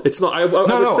 It's not... I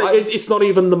would say it's not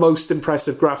even the most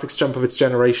impressive graphics jump of its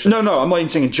generation. No, I'm not even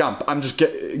saying a jump. I'm just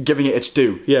giving it its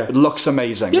due. Yeah. It looks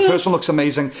amazing. Yeah. The first one looks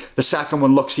amazing. The second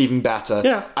one looks even better.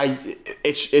 Yeah.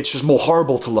 It's just more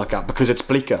horrible to look at because it's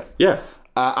bleaker. Yeah.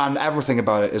 And everything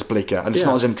about it is bleaker, and it's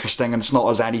not as interesting, and it's not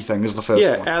as anything as the first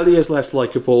one. Yeah, Ellie is less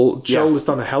likeable. Joel has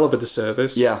done a hell of a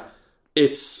disservice. Yeah.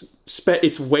 It's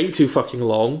way too fucking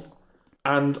long,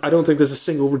 and I don't think there's a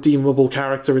single redeemable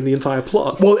character in the entire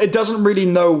plot. Well, it doesn't really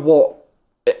know what...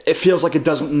 It feels like it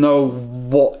doesn't know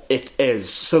what it is.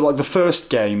 So, like, the first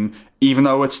game, even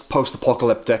though it's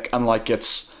post-apocalyptic, and, like,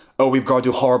 it's, we've got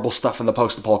to do horrible stuff in the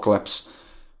post-apocalypse,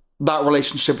 that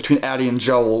relationship between Ellie and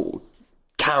Joel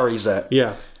carries it.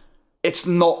 Yeah. It's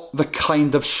not the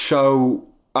kind of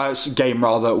game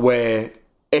where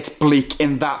it's bleak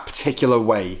in that particular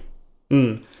way.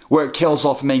 Where it kills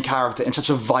off the main character in such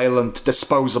a violent,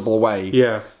 disposable way.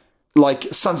 Yeah. Like,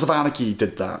 Sons of Anarchy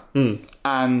did that.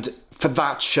 And for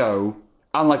that show,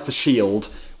 unlike The Shield,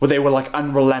 where they were, like,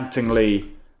 unrelentingly,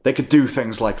 they could do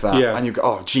things like that. Yeah. And you go,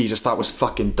 oh, Jesus, that was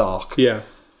fucking dark. Yeah.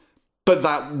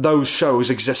 But those shows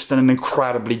exist in an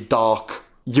incredibly dark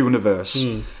universe.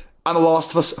 And The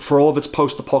Last of Us, for all of its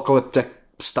post-apocalyptic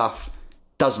stuff,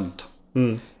 doesn't.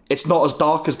 It's not as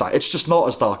dark as that. It's just not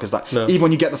as dark as that. No. Even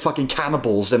when you get the fucking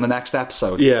cannibals in the next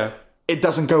episode. Yeah. It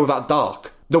doesn't go that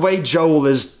dark. The way Joel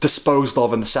is disposed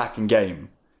of in the second game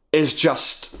is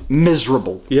just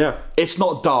miserable. Yeah. It's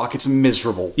not dark, it's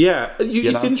miserable. Yeah.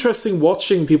 It's interesting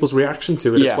watching people's reaction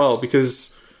to it as well,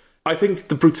 because I think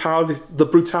the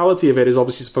brutality of it is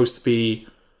obviously supposed to be...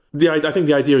 I think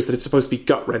the idea is that it's supposed to be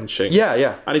gut-wrenching.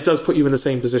 Yeah. And it does put you in the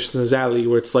same position as Ellie,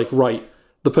 where it's like, right,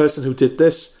 the person who did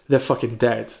this, they're fucking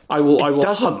dead. I will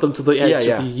hunt them to the edge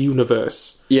of the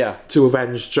universe to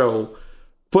avenge Joel.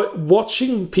 But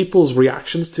watching people's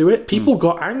reactions to it, people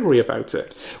got angry about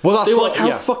it. Well, that's they were like,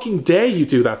 how fucking dare you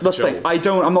do that to that's Joel? The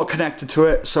thing. I'm not connected to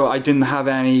it, so I didn't have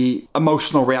any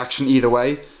emotional reaction either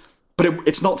way. But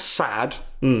it's not sad.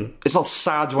 It's not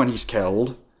sad when he's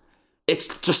killed.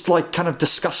 It's just, like, kind of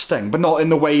disgusting, but not in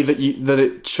the way that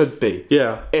it should be.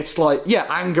 Yeah. It's like,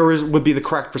 anger would be the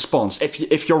correct response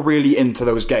if you're really into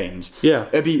those games. Yeah.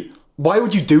 It'd be, why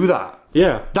would you do that?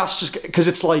 Yeah. That's just because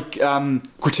it's, like,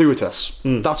 gratuitous.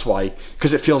 That's why.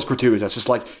 Because it feels gratuitous. It's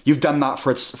like, you've done that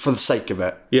for the sake of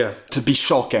it. Yeah. To be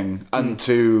shocking and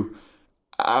to...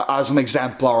 as an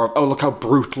exemplar of, look how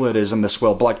brutal it is in this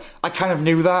world. But, like, I kind of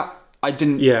knew that. I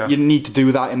didn't... Yeah. You need to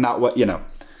do that in that way,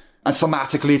 And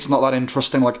thematically, it's not that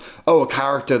interesting. Like, a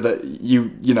character that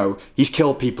he's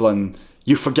killed people and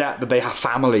you forget that they have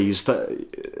families that...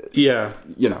 Yeah.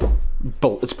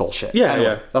 It's bullshit. Yeah,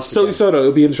 anyway, So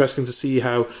it'll be interesting to see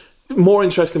how... More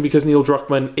interesting because Neil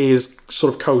Druckmann is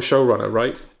sort of co-showrunner,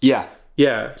 right? Yeah.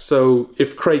 Yeah, so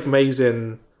if Craig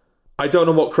Mazin... I don't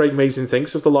know what Craig Mazin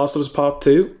thinks of The Last of Us Part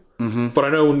 2, but I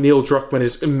know Neil Druckmann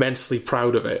is immensely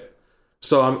proud of it.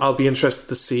 So I'll be interested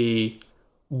to see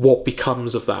what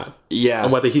becomes of that. Yeah.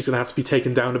 And whether he's going to have to be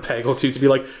taken down a peg or two to be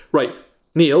like, right,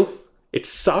 Neil, it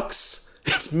sucks.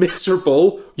 It's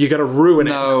miserable. You're going to ruin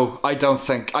it. No, I don't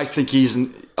think. I think he's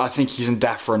in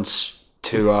deference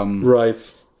to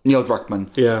right. Neil Druckmann.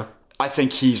 Yeah. I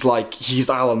think he's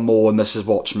Alan Moore and this is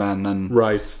Watchmen, and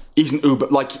right. He's an uber.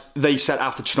 Like they said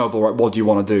after Chernobyl, right? What do you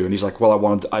want to do? And he's like, well, I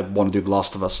want to do The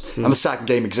Last of Us, and the second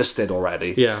game existed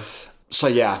already. Yeah. So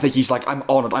yeah, I think he's like, I'm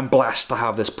honoured, I'm blessed to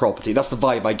have this property. That's the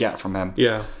vibe I get from him.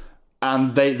 Yeah.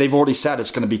 And they've already said it's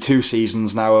going to be 2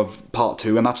 seasons now of part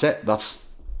 2, and that's it. That's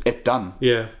it done.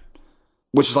 Yeah.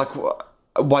 Which is like,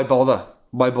 why bother?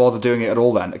 Why bother doing it at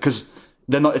all then? Because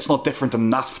it's not different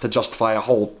enough to justify a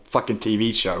whole fucking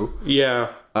TV show. Yeah.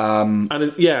 And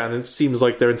it seems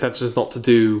like their intention is not to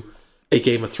do a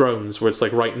Game of Thrones, where it's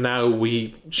like, right now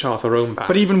we chart our own path.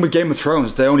 But even with Game of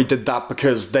Thrones, they only did that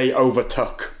because they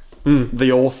overtook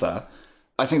the author.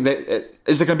 I think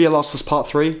is there going to be a Last of Us Part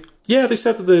 3? Yeah, they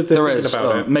said that they're thinking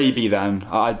about it. Maybe then,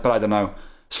 but I don't know.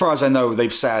 As far as I know,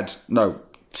 they've said, no,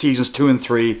 seasons 2 and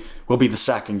 3 will be the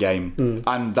second game.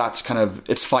 And that's kind of,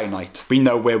 it's finite. We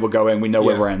know where we're going, we know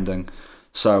where we're ending.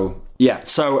 So, yeah.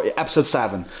 So, episode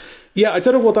 7. Yeah, I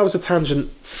don't know what that was a tangent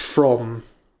from,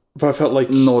 but I felt like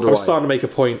I was starting to make a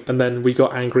point, and then we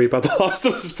got angry about The Last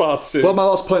of Us Part 2. Well, my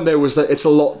last point there was that it's a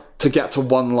lot to get to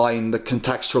one line that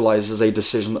contextualizes a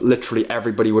decision that literally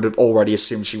everybody would have already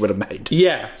assumed she would have made.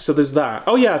 Yeah, so there's that.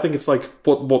 Oh yeah, I think it's like,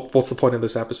 what's the point of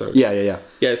this episode? Yeah. Yeah,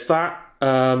 it's that.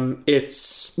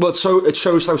 It's... Well, so it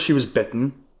shows how she was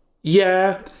bitten.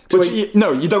 Yeah.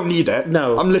 No, you don't need it.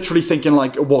 No. I'm literally thinking,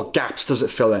 like, what gaps does it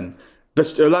fill in?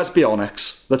 Let's be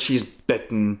honest, that she's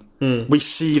bitten. We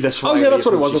see this. Oh yeah, that's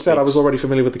what it was. I said I was already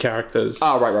familiar with the characters.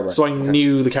 Oh, right. So I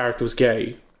knew the character was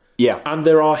gay. Yeah. And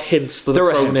there are hints that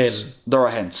are thrown in. There are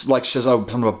hints. Like, she says,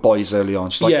 something about boys early on.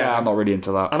 She's like, yeah, I'm not really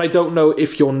into that. And I don't know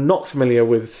if you're not familiar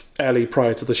with Ellie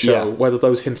prior to the show, whether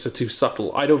those hints are too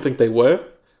subtle. I don't think they were.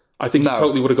 I think you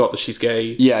totally would have got that she's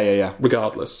gay. Yeah.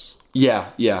 Regardless.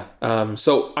 Yeah.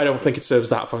 So I don't think it serves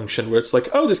that function where it's like,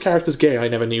 oh, this character's gay, I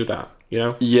never knew that, you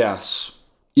know? Yes.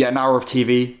 Yeah, an hour of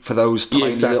TV for those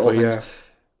tiny little things. Yeah.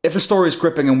 If a story is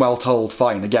gripping and well told,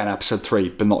 fine. Again, episode 3,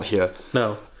 but not here.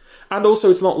 No. And also,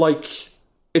 it's not like...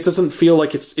 It doesn't feel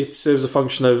like it serves a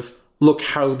function of, look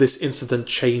how this incident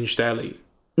changed Ellie.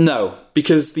 No.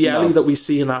 Because the Ellie that we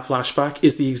see in that flashback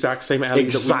is the exact same Ellie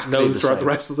that we know throughout the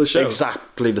rest of the show.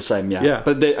 Exactly the same, yeah.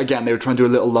 But they were trying to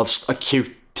do a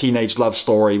cute teenage love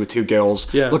story with 2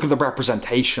 girls. Yeah. Look at the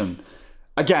representation.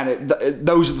 Again,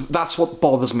 that's what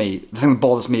bothers me. The thing that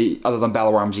bothers me, other than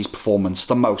Bella Ramsey's performance,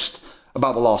 the most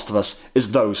about The Last of Us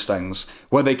is those things.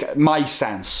 Where my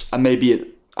sense, and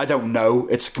maybe I don't know,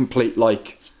 it's a complete,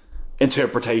 like,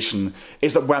 interpretation,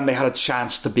 is that when they had a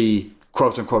chance to be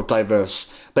quote-unquote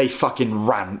diverse, they fucking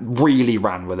really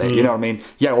ran with it. You know what I mean?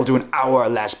 Yeah, we'll do an hour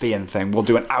lesbian thing. We'll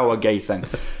do an hour gay thing.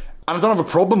 And I don't have a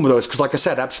problem with those, because like I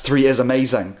said, episode 3 is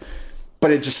amazing.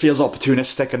 But it just feels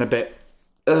opportunistic and a bit...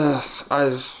 In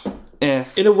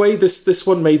a way, this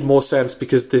one made more sense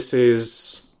because this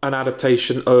is an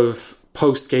adaptation of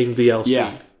post-game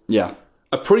DLC. Yeah.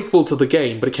 A prequel to the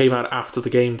game, but it came out after the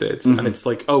game did. And it's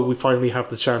like, oh, we finally have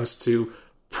the chance to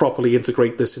properly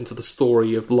integrate this into the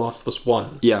story of The Last of Us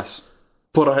 1. Yes.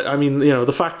 But I mean, you know,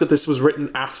 the fact that this was written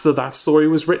after that story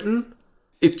was written...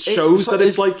 It shows that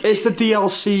it's like... Is the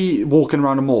DLC walking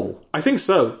around a mall? I think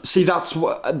so. See, that's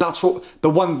what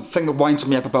the one thing that winds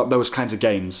me up about those kinds of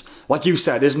games. Like you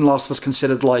said, isn't Last of Us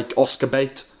considered like Oscar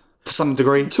bait to some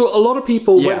degree? To a lot of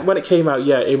people, when it came out,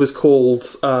 it was called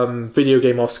video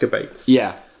game Oscar bait.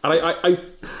 Yeah. And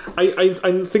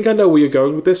I think I know where you're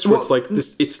going with this, where it's like,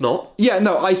 it's not. Yeah,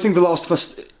 no, I think The Last of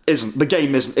Us isn't. The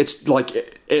game isn't. It's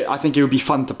like, I think it would be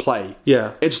fun to play.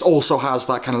 Yeah. It just also has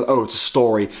that kind of, it's a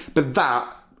story. But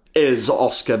that is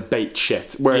Oscar bait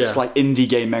shit, where it's like indie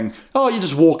gaming. Oh, you're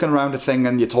just walking around a thing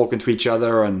and you're talking to each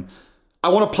other and I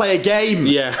want to play a game.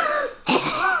 Yeah.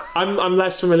 I'm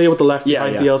less familiar with the Left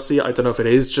Behind DLC. I don't know if it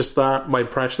is just that. My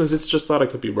impression is it's just that. I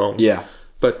could be wrong. Yeah.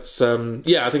 But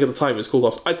I think at the time it was called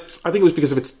Oscar. I think it was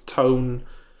because of its tone.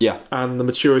 Yeah. And the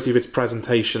maturity of its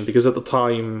presentation, because at the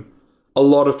time a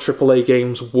lot of AAA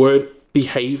games weren't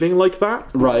behaving like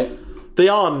that. Right. They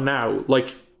are now.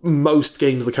 Like, most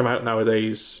games that come out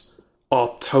nowadays are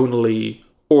tonally,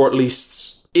 or at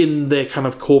least in their kind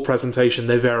of core presentation,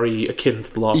 they're very akin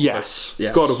to The Last of Us.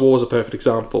 Yes. God of War is a perfect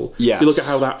example. Yes. You look at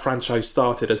how that franchise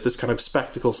started as this kind of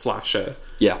spectacle slasher.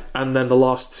 Yeah. And then the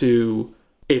last 2,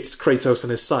 it's Kratos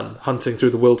and his son hunting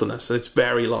through the wilderness, and it's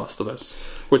very Last of Us,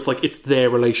 where it's like it's their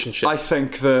relationship. I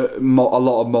think that a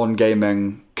lot of modern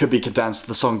gaming could be condensed to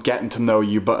the song "Getting to Know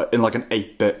You," but in like an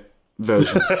 8-bit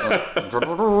version. Yeah.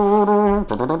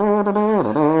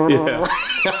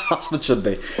 That's what it should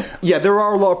be. Yeah, there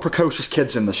are a lot of precocious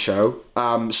kids in the show.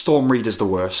 Storm Reed is the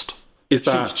worst. Is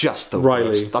that She's just the Riley?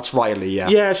 worst. That's Riley, yeah.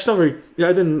 Yeah, she's not very...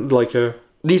 I didn't like her.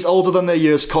 These older than their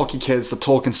years cocky kids that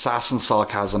talk in sass and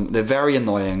sarcasm, they're very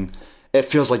annoying. It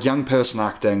feels like young person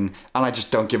acting, and I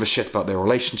just don't give a shit about their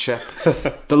relationship.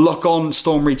 The look on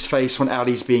Storm Reed's face when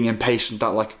Ellie's being impatient, that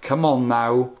like, come on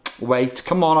now, wait,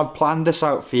 come on, I've planned this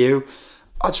out for you.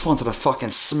 I just wanted to fucking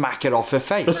smack it off her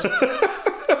face.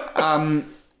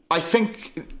 I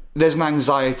think there's an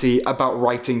anxiety about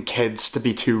writing kids to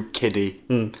be too kiddie.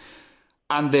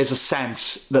 And there's a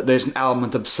sense that there's an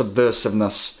element of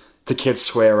subversiveness to kids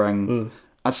swearing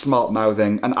and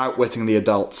smart-mouthing and outwitting the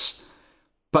adults.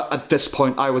 But at this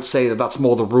point, I would say that that's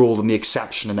more the rule than the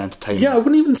exception in entertainment. Yeah, I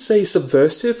wouldn't even say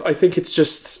subversive. I think it's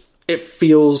just... It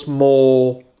feels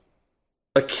more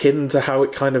akin to how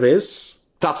it kind of is.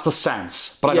 That's the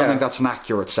sense, but I don't think that's an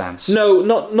accurate sense. No,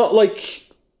 not like...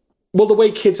 Well, the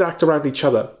way kids act around each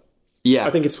other. Yeah. I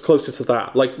think it's closer to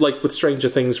that. Like with Stranger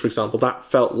Things, for example, that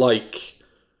felt like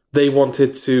they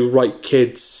wanted to write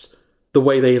kids the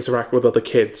way they interact with other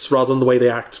kids, rather than the way they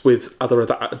act with other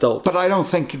adults. But I don't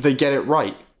think they get it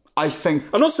right. I think...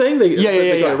 I'm not saying they got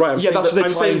it right. I'm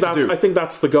saying that do. I think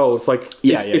that's the goal. It's like,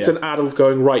 it's an adult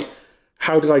going, right,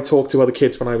 how did I talk to other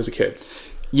kids when I was a kid?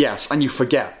 Yes, and you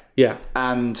forget. Yeah.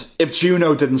 And if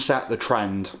Juno didn't set the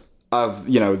trend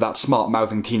of, that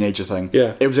smart-mouthing teenager thing,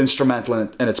 it was instrumental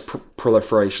in its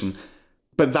proliferation.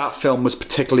 But that film was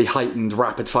particularly heightened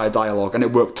rapid-fire dialogue, and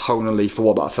it worked tonally for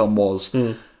what that film was.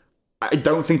 I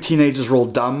don't think teenagers are all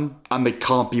dumb, and they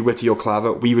can't be witty or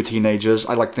clever. We were teenagers.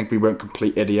 I like to think we weren't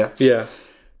complete idiots. Yeah.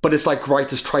 But it's like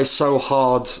writers try so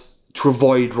hard to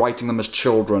avoid writing them as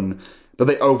children that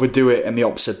they overdo it in the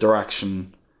opposite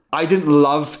direction. I didn't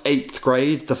love 8th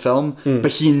Grade, the film,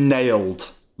 but he nailed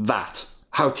that.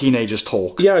 How teenagers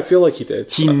talk. Yeah, I feel like he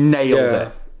did. He nailed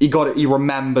it. He got it. He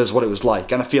remembers what it was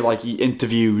like, and I feel like he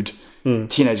interviewed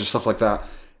teenagers, stuff like that.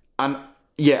 And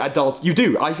yeah, adult, you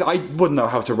do. I wouldn't know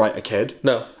how to write a kid.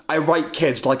 No, I write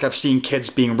kids like I've seen kids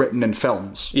being written in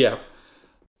films. Yeah.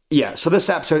 So this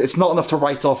episode, it's not enough to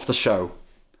write off the show,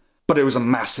 but it was a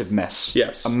massive miss.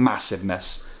 Yes, a massive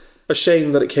miss. A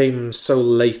shame that it came so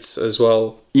late as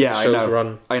well. Yeah, the show's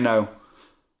run. I know.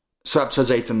 So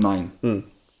episodes 8 and 9.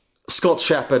 Scott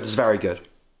Shepherd is very good.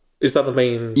 Is that the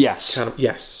main... Yes.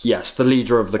 Yes, the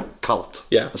leader of the cult,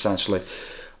 essentially.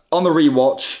 On the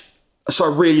rewatch, so I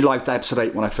really liked episode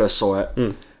 8 when I first saw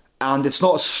it. And it's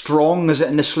not as strong as it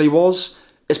initially was.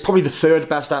 It's probably the 3rd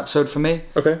best episode for me.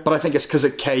 Okay. But I think it's because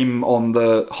it came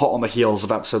hot on the heels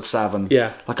of episode 7.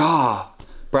 Yeah. Like,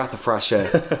 breath of fresh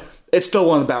air. It's still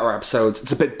one of the better episodes.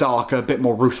 It's a bit darker, a bit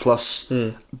more ruthless.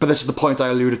 But this is the point I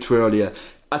alluded to earlier.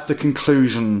 At the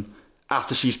conclusion,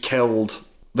 after she's killed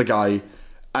the guy,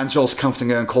 and Joel's comforting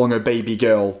her and calling her baby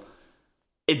girl,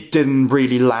 it didn't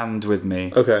really land with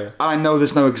me. Okay. And I know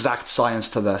there's no exact science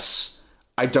to this.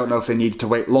 I don't know if they needed to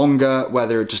wait longer,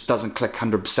 whether it just doesn't click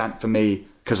 100% for me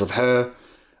because of her.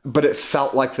 But it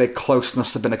felt like their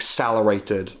closeness had been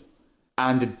accelerated,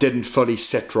 and it didn't fully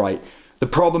sit right. The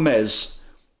problem is,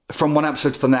 from one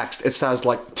episode to the next, it says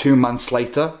like 2 months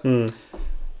later.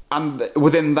 And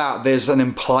within that, there's an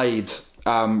implied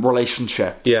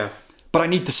relationship. Yeah. But I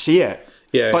need to see it.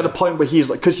 Yeah. By the point where he's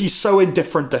like, because he's so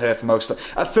indifferent to her for most of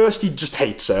it. At first, he just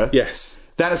hates her.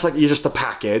 Yes. Then it's like, you're just a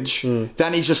package.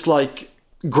 Then he's just like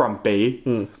grumpy.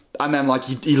 And then like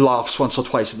he laughs once or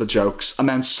twice at the jokes. And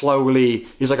then slowly,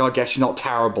 he's like, I guess you're not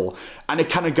terrible. And it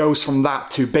kind of goes from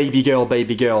that to baby girl,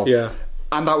 baby girl. Yeah.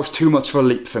 And that was too much of a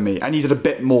leap for me. I needed a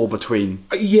bit more between.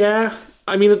 Yeah.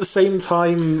 I mean, at the same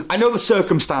time... I know the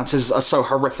circumstances are so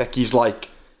horrific, he's like...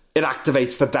 It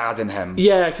activates the dad in him.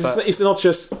 Yeah, because it's not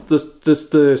just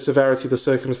the severity of the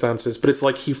circumstances, but it's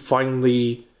like he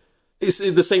finally... It's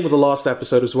the same with the last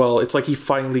episode as well. It's like he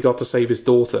finally got to save his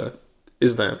daughter,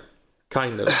 isn't it?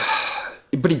 Kind of.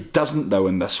 But he doesn't, though,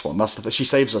 in this one. That's she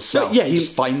saves herself. Yeah, he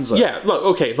just finds her. Yeah, look,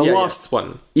 okay, the last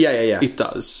one. Yeah. It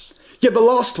does. Yeah, the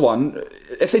last one,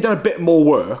 if they'd done a bit more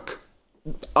work...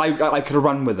 I could have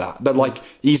run with that, but like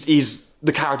he's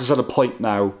the character's at a point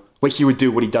now where he would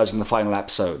do what he does in the final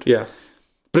episode. Yeah,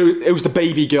 but it was the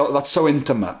baby girl that's so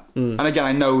intimate, and again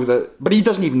I know that, but he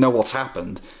doesn't even know what's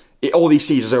happened. All he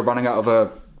sees is her running out of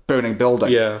a burning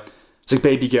building. Yeah, it's like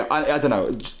baby girl. I don't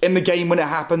know. In the game when it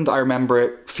happened, I remember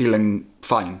it feeling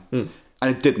fine, and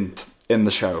it didn't in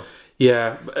the show.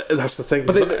 Yeah, that's the thing.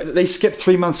 But they skipped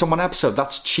 3 months on one episode.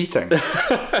 That's cheating.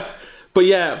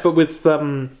 but with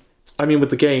with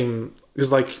the game,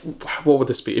 because like, what would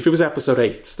this be? If it was episode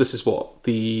 8, this is what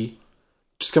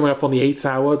just coming up on the 8th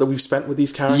hour that we've spent with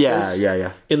these characters.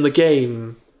 Yeah. In the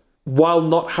game, while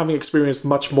not having experienced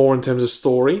much more in terms of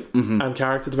story and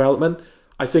character development,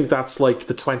 I think that's like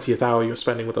the 20th hour you're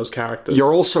spending with those characters.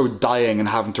 You're also dying and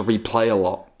having to replay a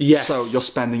lot. Yes. So you're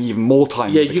spending even more time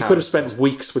with the characters. You could have spent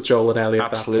weeks with Joel and Ellie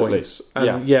at that point.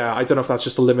 And I don't know if that's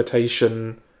just a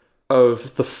limitation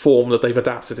of the form that they've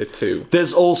adapted it to.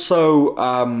 There's also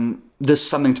there's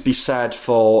something to be said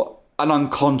for an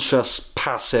unconscious,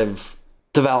 passive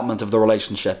development of the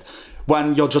relationship.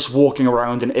 When you're just walking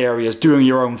around in areas doing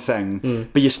your own thing,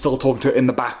 but you're still talking to it in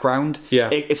the background. Yeah.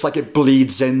 It's like it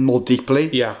bleeds in more deeply.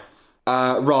 Yeah.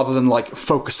 Rather than like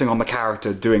focusing on the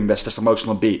character doing this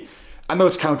emotional beat. I know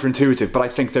it's counterintuitive, but I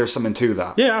think there's something to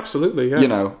that. Yeah, absolutely. Yeah. You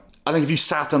know, I think if you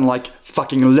sat and like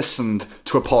fucking listened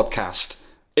to a podcast,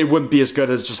 it wouldn't be as good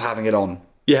as just having it on.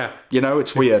 Yeah. You know,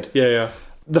 it's weird. Yeah.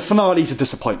 The finale's a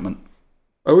disappointment.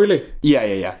 Oh, really?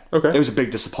 Yeah. Okay. It was a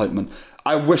big disappointment.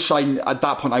 At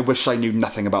that point, I wish I knew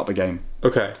nothing about the game.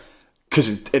 Okay. Because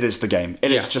it is the game.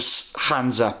 It is just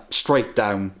hands up, straight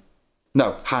down.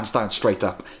 No, hands down, straight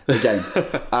up, the game.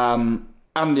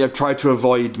 And I've tried to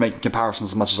avoid making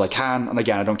comparisons as much as I can. And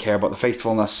again, I don't care about the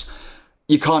faithfulness.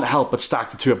 You can't help but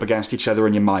stack the two up against each other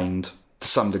in your mind, to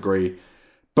some degree.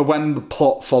 But when the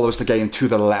plot follows the game to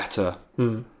the letter,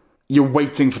 you're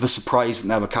waiting for the surprise that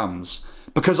never comes.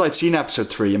 Because I'd seen episode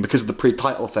 3 and because of the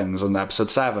pre-title things in episode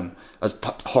 7, as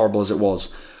horrible as it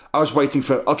was, I was waiting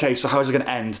for, okay, so how is it going to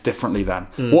end differently then?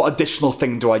 What additional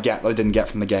thing do I get that I didn't get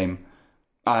from the game?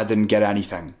 And I didn't get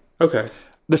anything. Okay.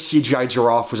 The CGI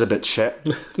giraffe was a bit shit.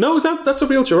 No, that's a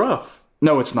real giraffe.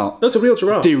 No, it's not. That's a real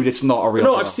giraffe. Dude, it's not a real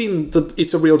giraffe. No, I've seen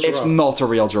it's a real giraffe. It's not a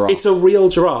real giraffe. It's a real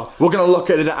giraffe. We're going to look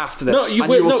at it after this, you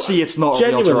will see it's not a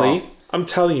real giraffe. Genuinely, I'm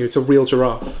telling you, it's a real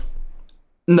giraffe.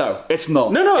 No, it's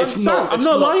not. No, it's not. I'm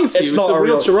not lying to you. It's not a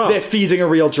real giraffe. They're feeding a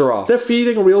real giraffe. They're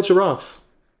feeding a real giraffe.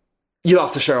 You'll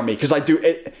have to show me, because I do.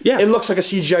 It looks like a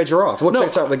CGI giraffe. It looks like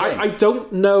it's out of the game. I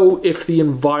don't know if the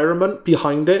environment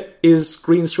behind it is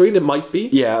green screen. It might be.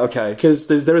 Yeah, okay. Because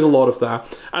there is a lot of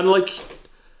that. And, like,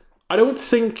 I don't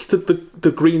think that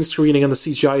the green screening and the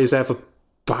CGI is ever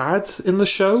bad in the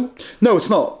show. No, it's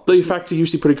not. The effects are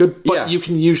usually pretty good, but you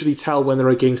can usually tell when they're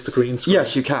against the green screen.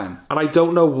 Yes, you can. And I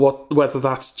don't know whether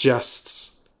that's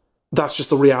just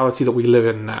the reality that we live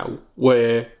in now,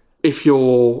 where if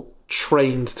you're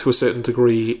trained to a certain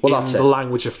degree in the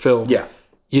language of film,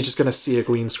 you're just going to see a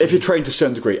green screen. If you're trained to a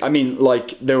certain degree. I mean,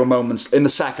 like, there were moments in the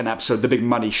second episode, the big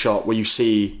money shot where you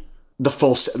see the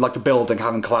full, like, the building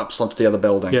having collapsed onto the other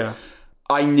building. Yeah.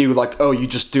 I knew, like, you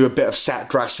just do a bit of set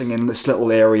dressing in this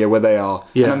little area where they are,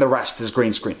 and then the rest is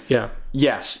green screen. Yeah.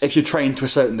 Yes, if you're trained to a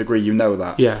certain degree, you know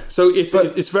that. Yeah, so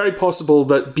it's very possible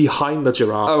that behind the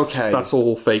giraffe, that's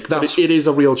all fake. But it is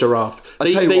a real giraffe.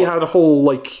 They had a whole,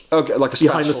 like a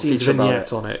behind-the-scenes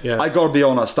vignette on it. Yeah, I gotta be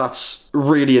honest, that's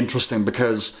really interesting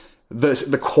because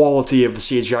the quality of the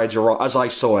CGI giraffe, as I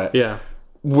saw it,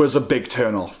 was a big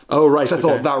turn-off. Oh, right. So I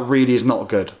thought that really is not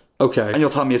good. Okay. And you'll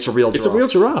tell me it's a real giraffe. It's a real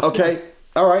giraffe. Okay,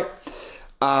 all right.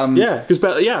 Because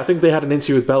I think they had an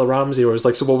interview with Bella Ramsey where it was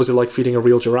like, so what was it like feeding a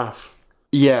real giraffe?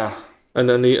 Yeah. And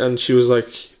then she was like,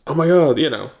 oh my god, you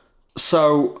know.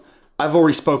 So I've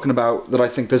already spoken about that I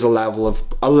think there's a level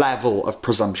of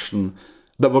presumption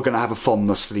that we're going to have a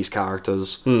fondness for these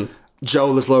characters.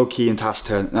 Joel is low-key and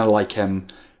taciturn, and I like him.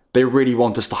 They really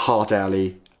want us to heart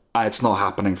Ellie, and it's not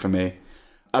happening for me.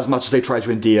 As much as they try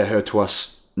to endear her to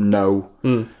us, no.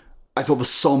 I thought the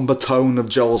somber tone of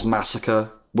Joel's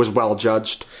massacre was well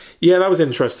judged. Yeah, that was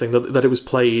interesting, that it was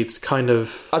played kind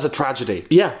of as a tragedy.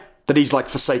 Yeah. That he's, like,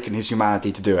 forsaken his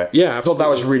humanity to do it. Yeah, absolutely. I thought that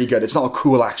was really good. It's not a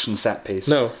cool action set piece.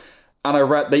 No. And I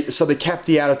read... they kept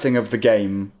the editing of the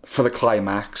game for the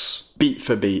climax, beat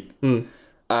for beat,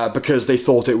 because they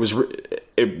thought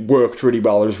it worked really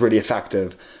well, it was really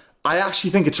effective. I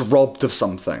actually think it's robbed of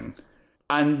something.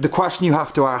 And the question you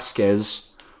have to ask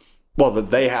is... Well, that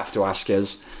they have to ask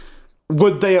is...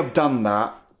 Would they have done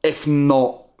that if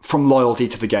not from loyalty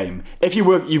to the game? If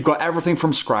you've got everything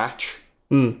from scratch...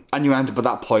 and you end up at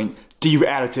that point, do you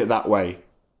edit it that way?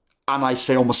 And I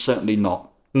say almost certainly not.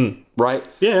 Right?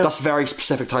 Yeah. That's a very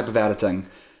specific type of editing.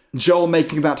 Joel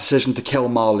making that decision to kill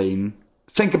Marlene.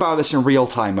 Think about this in real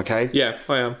time, okay? Yeah,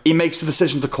 I am. He makes the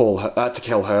decision to kill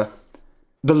her.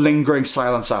 The lingering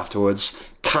silence afterwards.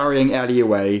 Carrying Ellie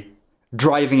away.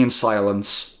 Driving in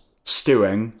silence.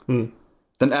 Stewing.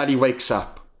 Then Ellie wakes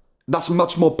up. That's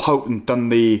much more potent than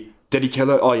the... Did he kill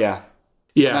her? Oh, yeah.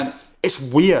 Yeah. And it's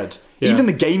weird. Yeah. Even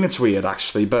the game, it's weird,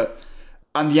 actually,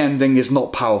 and the ending is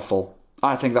not powerful.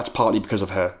 I think that's partly because of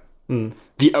her.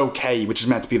 The okay, which is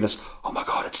meant to be this, oh my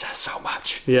god, it says so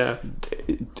much. Yeah.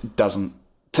 It doesn't.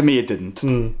 To me, it didn't.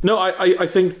 No, I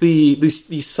think the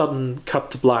sudden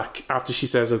cut to black after she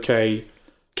says okay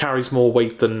carries more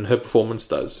weight than her performance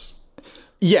does.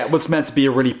 Yeah, well, it's meant to be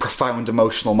a really profound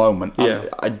emotional moment. Yeah.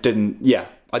 I didn't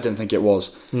think it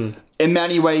was. In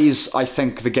many ways, I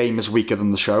think the game is weaker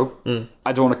than the show.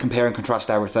 I don't want to compare and contrast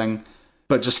everything,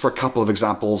 but just for a couple of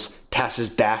examples, Tess's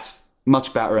death,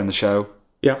 much better in the show.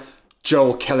 Yeah.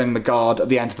 Joel killing the guard at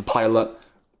the end of the pilot,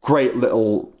 great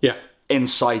little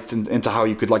insight into how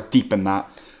you could like deepen that.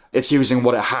 It's using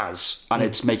what it has and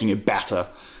it's making it better.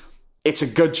 It's a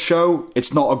good show.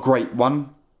 It's not a great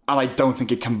one, and I don't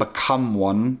think it can become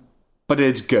one, but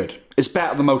it's good. It's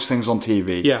better than most things on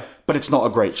TV. Yeah, but it's not a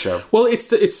great show. Well, it's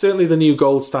certainly the new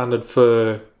gold standard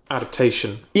for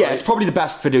adaptation. Yeah, right? It's probably the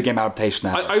best video game adaptation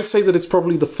ever. I would say that it's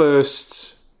probably the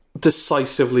first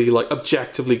decisively, like,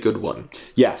 objectively good one.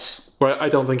 Yes. Where I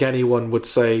don't think anyone would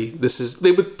say this is...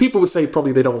 People would say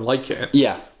probably they don't like it.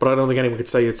 Yeah. But I don't think anyone could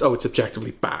say it's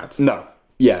objectively bad. No.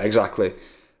 Yeah, exactly.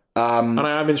 And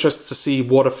I am interested to see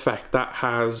what effect that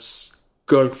has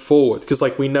going forward. Because,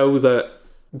 like, we know that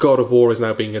God of War is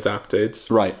now being adapted.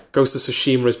 Right. Ghost of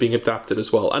Tsushima is being adapted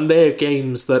as well. And they're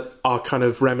games that are kind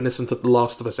of reminiscent of The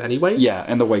Last of Us anyway. Yeah,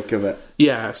 in the wake of it.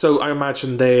 Yeah, so I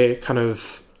imagine they're kind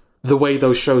of... The way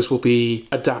those shows will be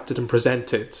adapted and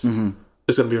presented is going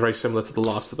to be very similar to The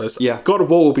Last of Us. Yeah. God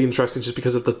of War will be interesting just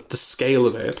because of the scale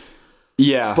of it.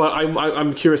 Yeah. But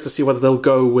I'm curious to see whether they'll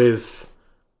go with...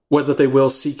 Whether they will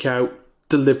seek out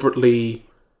deliberately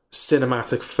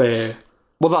cinematic fare.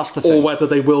 Well, that's the thing. Or whether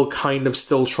they will kind of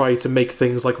still try to make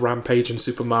things like Rampage and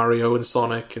Super Mario and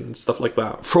Sonic and stuff like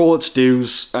that. For all its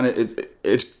dues, and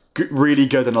it's really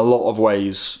good in a lot of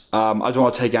ways. I don't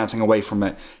want to take anything away from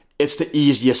it. It's the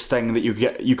easiest thing that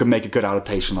you can make a good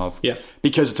adaptation of. Yeah.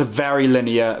 Because it's a very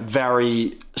linear,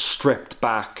 very stripped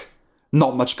back,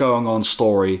 not much going on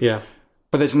story. Yeah.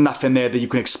 But there's nothing there that you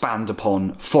can expand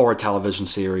upon for a television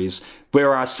series.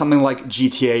 Whereas something like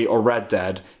GTA or Red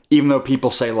Dead, even though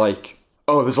people say like,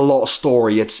 oh, there's a lot of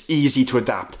story, it's easy to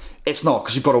adapt. It's not,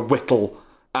 because you've got to whittle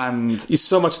and...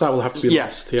 So much that will have to be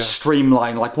lost. Yeah.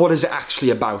 Streamline. Like, what is it actually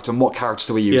about and what characters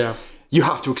do we use? Yeah. You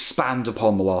have to expand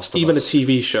upon The Last of Us. Even a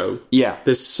TV show. Yeah.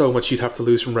 There's so much you'd have to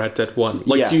lose from Red Dead 1.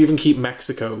 Like, do you even keep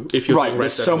Mexico if you're doing Red Dead 1?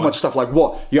 There's so much stuff. Like,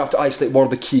 what? You have to isolate what are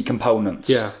the key components.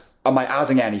 Yeah. Am I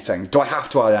adding anything? Do I have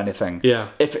to add anything? Yeah.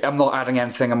 If I'm not adding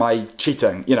anything, am I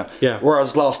cheating? You know? Yeah.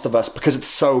 Whereas Last of Us, because it's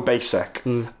so basic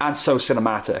and so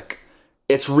cinematic,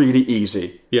 it's really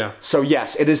easy. Yeah. So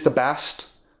yes, it is the best,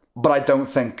 but I don't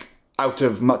think out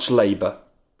of much labour,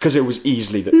 because it was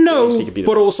easily could be the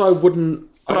but best. Also I wouldn't...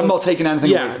 But I'm not taking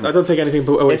anything away from it. I don't take anything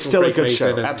away from it. It's still a good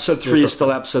show. Episode 3 is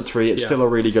still episode 3. It's still a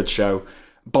really good show.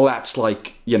 But that's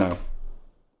like, the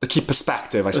key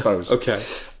perspective, I suppose. Okay.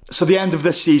 So the end of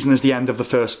this season is the end of the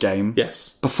first game.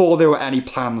 Yes. Before there were any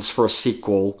plans for a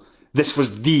sequel, this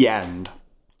was the end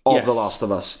of The Last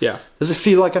of Us. Yeah. Does it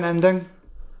feel like an ending?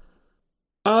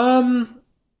 I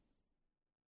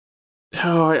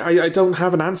don't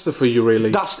have an answer for you,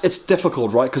 really. It's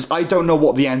difficult, right? Because I don't know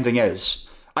what the ending is.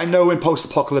 I know in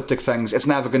post-apocalyptic things, it's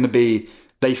never going to be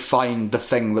they find the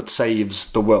thing that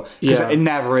saves the world. Because it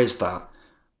never is that.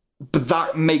 But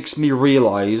that makes me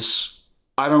realise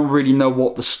I don't really know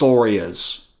what the story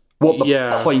is. What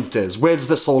the point is. Where does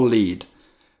this all lead?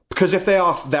 Because if they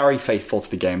are very faithful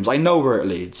to the games, I know where it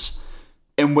leads.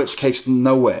 In which case,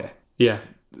 nowhere. Yeah.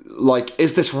 Like,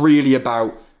 is this really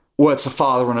about... Well, it's a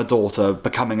father and a daughter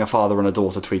becoming a father and a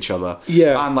daughter to each other.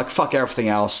 Yeah. And, like, fuck everything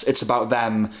else. It's about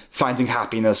them finding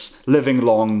happiness, living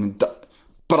long.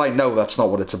 But I know that's not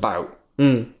what it's about.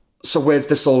 So where's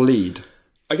this all lead?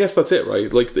 I guess that's it,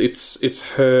 right? Like,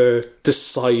 it's her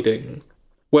deciding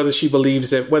whether she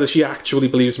believes it, whether she actually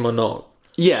believes him or not.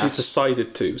 Yeah. She's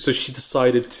decided to. So she's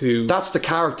decided to... That's the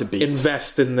character beat.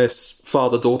 Invest in this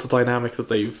father-daughter dynamic that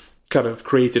they've kind of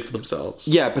created for themselves.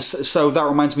 Yeah, but so that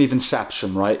reminds me of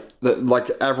Inception, right? That, like,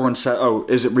 everyone said, oh,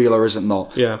 is it real or is it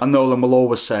not? Yeah. And Nolan will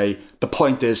always say, the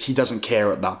point is he doesn't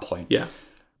care at that point. Yeah.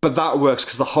 But that works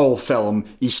because the whole film,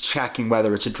 he's checking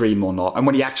whether it's a dream or not. And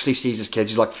when he actually sees his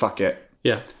kids, he's like, fuck it.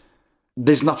 Yeah.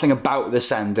 There's nothing about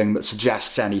this ending that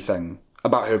suggests anything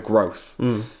about her growth.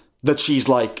 That she's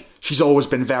like... She's always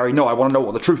been very, no, I want to know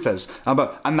what the truth is.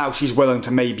 And now she's willing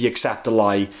to maybe accept a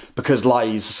lie because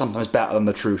lies are sometimes better than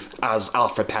the truth, as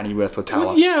Alfred Pennyworth would tell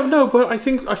us. Yeah, no, but I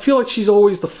feel like she's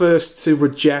always the first to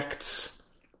reject...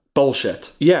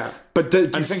 Bullshit. Yeah. But do you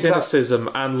think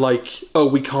cynicism and like, oh,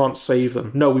 we can't save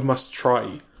them. No, we must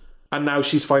try. And now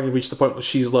she's finally reached the point where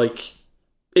she's like,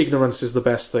 ignorance is the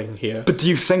best thing here. But do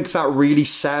you think that really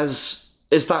is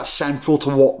that central to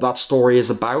what that story is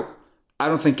about? I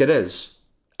don't think it is.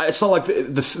 It's not like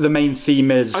the main theme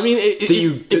is. I mean,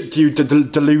 do you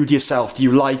delude yourself? Do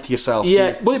you lie to yourself?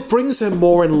 Yeah, well, it brings her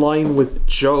more in line with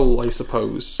Joel, I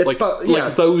suppose. Like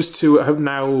those two have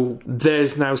now.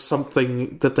 There's now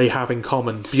something that they have in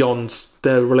common beyond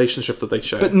their relationship that they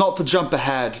share. But not to jump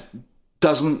ahead.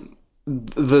 Doesn't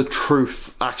the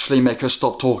truth actually make her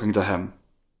stop talking to him?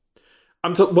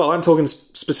 I'm talking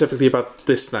specifically about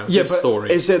this now. Yeah, this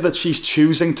story. Is it that she's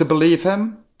choosing to believe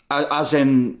him? As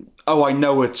in, oh, I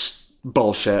know it's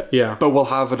bullshit, but we'll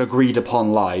have an agreed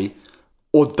upon lie.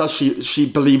 Or does she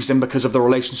believes him because of the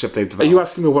relationship they've developed? Are you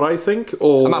asking me what I think?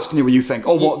 Or I'm asking you what you think,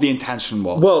 or what the intention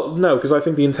was. Well, no, because I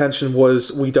think the intention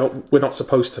was we're not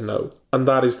supposed to know. And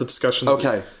that is the discussion.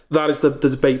 Okay. That is the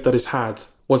debate that is had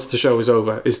once the show is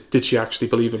over, is did she actually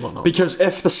believe him or not? Because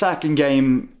if the second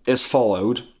game is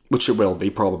followed, which it will be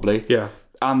probably,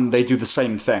 and they do the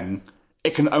same thing,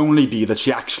 it can only be that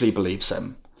she actually believes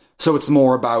him. So it's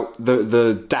more about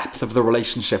the depth of the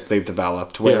relationship they've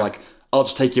developed, where like, I'll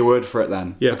just take your word for it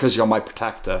then, because you're my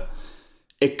protector.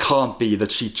 It can't be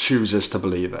that she chooses to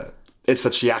believe it. It's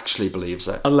that she actually believes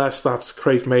it. Unless that's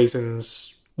Craig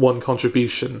Mazin's one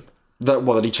contribution.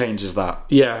 That he changes that.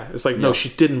 Yeah, it's like, no, she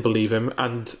didn't believe him,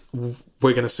 and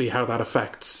we're going to see how that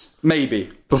affects.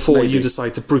 Maybe. Before you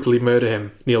decide to brutally murder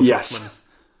him, Neil Druckmann.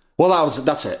 Well,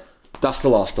 that's it. That's The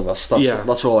Last of Us.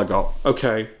 That's all I got.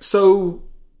 Okay, so...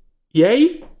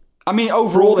 Yay? I mean,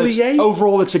 overall,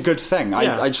 it's a good thing.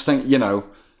 I just think,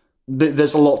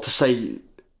 there's a lot to say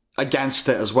against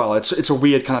it as well. It's a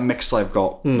weird kind of mix I've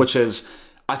got, which is,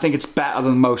 I think it's better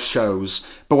than most shows,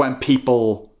 but when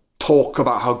people talk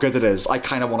about how good it is, I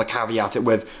kind of want to caveat it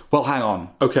with, well, hang on.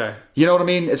 Okay. You know what I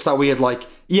mean? It's that weird, like,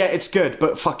 yeah, it's good,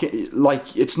 but fuck it,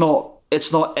 like, it's not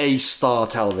A-star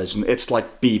television. It's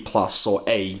like B+ or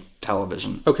A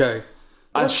television. Okay.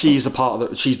 And she's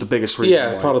she's the biggest reason.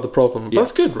 Yeah, part of the problem. But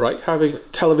that's good, right? Having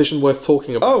television worth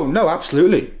talking about. Oh no,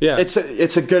 absolutely. Yeah, it's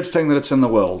a good thing that it's in the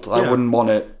world. I wouldn't want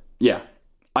it. Yeah,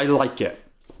 I like it.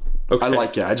 Okay. I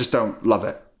like it. I just don't love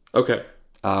it. Okay.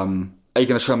 Are you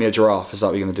going to show me a giraffe? Is that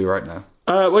what you're going to do right now?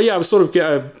 Well, yeah, I was sort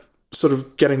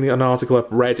of getting an article up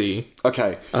ready.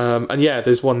 Okay. And yeah,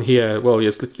 there's one here. Well,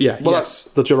 yes,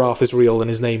 the giraffe is real, and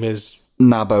his name is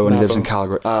Nabo, and he lives in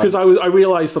Calgary. Because I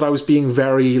realised that I was being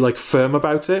very firm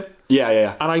about it.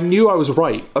 Yeah. And I knew I was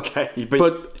right. Okay,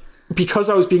 but because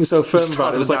I was being so firm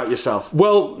about it, it was like, yourself.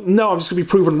 Well, no, I'm just going to be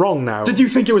proven wrong now. Did you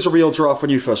think it was a real giraffe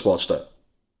when you first watched it?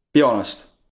 Be honest.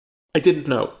 I didn't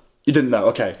know. You didn't know.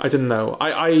 Okay. I didn't know.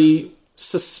 I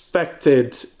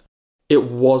suspected it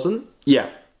wasn't. Yeah.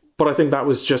 But I think that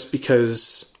was just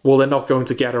because, well, they're not going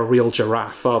to get a real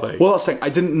giraffe, are they? Well, that's the thing. I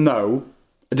didn't know.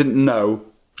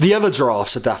 The other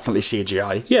giraffes are definitely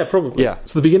CGI. Yeah, probably. Yeah.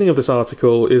 So the beginning of this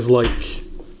article is like,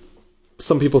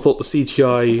 some people thought the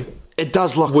CGI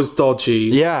was dodgy.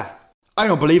 Yeah. I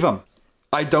don't believe them.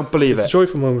 I don't believe it's a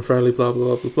joyful moment, friendly, blah,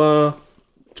 blah, blah, blah, blah.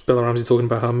 Bella Ramsey talking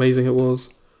about how amazing it was.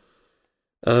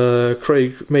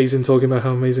 Craig Mazin talking about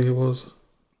how amazing it was.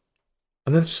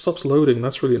 And then it just stops loading.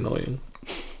 That's really annoying.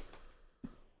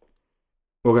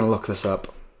 We're going to look this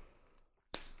up.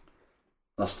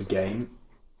 That's the game.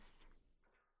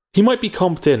 He might be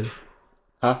comped in.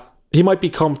 Huh? He might be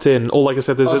comped in, or like I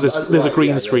said, there's a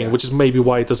green screen, which is maybe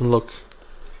why it doesn't look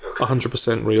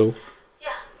 100% real. Yeah,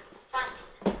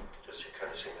 fine. Just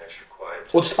kind of seem extra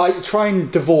quiet. Well, I try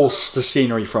and divorce the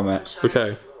scenery from it.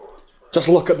 Okay. Just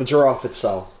look at the giraffe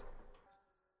itself.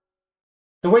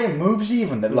 The way it moves,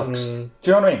 even it looks. Do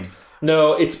you know what I mean?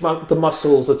 No, it's the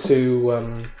muscles are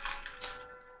too.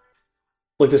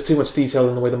 There's too much detail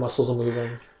in the way the muscles are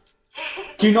moving.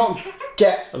 Do you not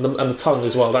get... And the tongue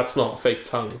as well, that's not a fake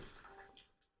tongue.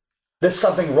 There's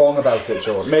something wrong about it,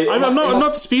 Jordan. I'm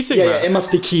not disputing that. Yeah, it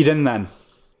must be keyed in then.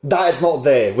 That is not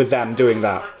there with them doing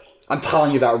that. I'm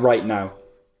telling you that right now.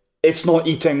 It's not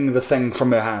eating the thing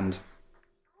from her hand.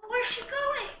 Where's she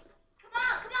going? Come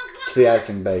on. To the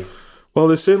editing bay. Well,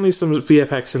 there's certainly some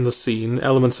VFX in the scene,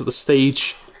 elements of the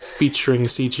stage featuring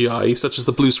CGI, such as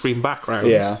the blue screen background.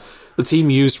 Yeah. The team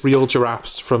used real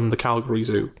giraffes from the Calgary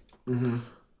Zoo. Mm-hmm.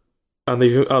 And there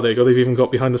you go. They've even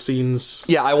got behind the scenes.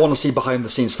 Yeah, I want to see behind the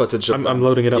scenes footage. I'm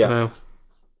loading it up now.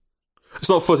 It's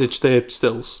not footage; they're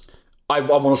stills. I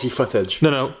want to see footage.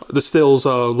 No, the stills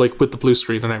are with the blue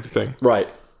screen and everything. Right.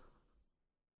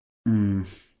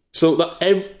 So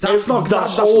that's not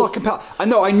compelling. I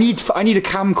know. I need a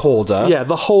camcorder. Yeah,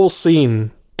 the whole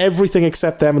scene, everything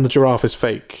except them and the giraffe is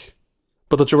fake,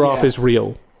 but the giraffe is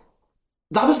real.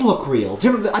 That doesn't look real.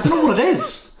 I don't know what it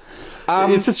is.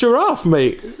 It's a giraffe,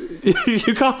 mate.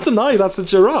 You can't deny that's a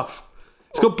giraffe.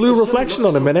 It's got blue reflection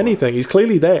on him and anything. He's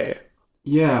clearly there.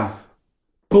 Yeah.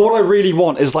 But what I really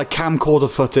want is like camcorder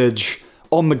footage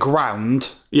on the ground.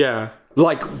 Yeah.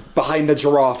 Like behind the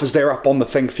giraffe as they're up on the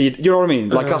thing feed. You know what I mean?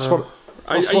 Like that's what...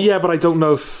 yeah, but I don't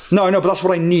know if... No, but that's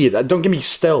what I need. Don't give me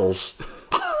stills.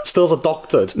 Stills are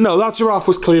doctored. No, that giraffe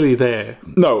was clearly there.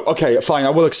 No, okay, fine, I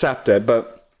will accept it,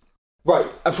 but... Right,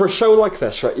 for a show like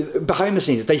this, right, behind the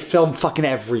scenes, they film fucking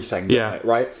everything,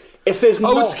 right? If there's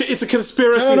it's a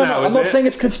conspiracy now, I'm not saying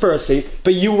it's conspiracy,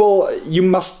 but you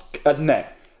must admit,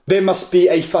 there must be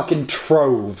a fucking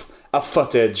trove of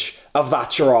footage of that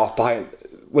giraffe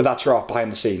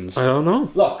behind the scenes. I don't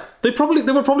know. Look. There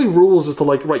were probably rules as to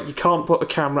like, right, you can't put a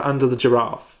camera under the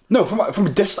giraffe. No, from a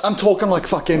distance, I'm talking like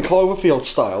fucking Cloverfield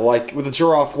style, like with the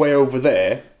giraffe way over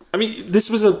there. I mean, this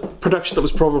was a production that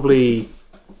was probably...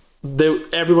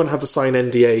 everyone had to sign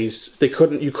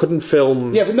NDAs. You couldn't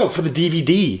film... Yeah, but no, for the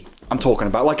DVD I'm talking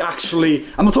about. Like, actually,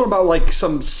 I'm not talking about like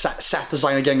some set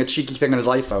designer getting a cheeky thing on his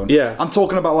iPhone. Yeah. I'm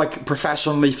talking about like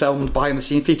professionally filmed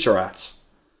behind-the-scene featurettes.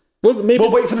 Well, maybe...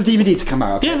 We'll wait for the DVD to come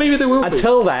out. Okay? Yeah, maybe they will.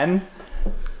 Until then...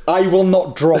 I will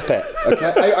not drop it,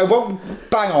 okay? I won't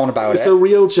bang on about It's a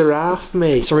real giraffe,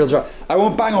 mate. It's a real giraffe. I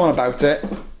won't bang on about it,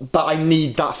 but I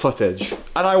need that footage. And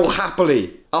I'll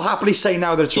happily say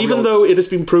now that it's a Even though it has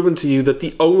been proven to you that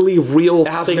the only real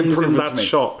things in that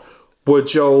shot were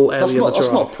Joel, Ellie, and the giraffe.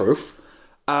 That's not proof.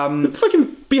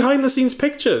 Fucking behind-the-scenes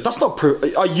pictures. That's not proof.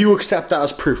 You accept that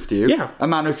as proof, do you? Yeah. A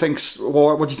man who thinks,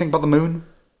 well, what do you think about the moon?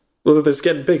 Well, that it's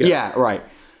getting bigger. Yeah, right.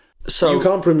 So you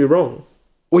can't prove me wrong.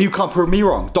 Well, you can't prove me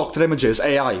wrong. Doctored images,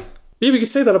 AI. Yeah, we could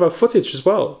say that about footage as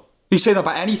well. You say that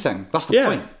about anything. That's the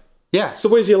point. Yeah. So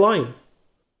where's your line?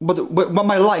 But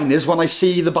my line is when I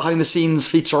see the behind-the-scenes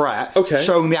featurette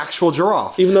showing the actual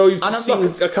giraffe. Even though you've just seen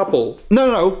a couple.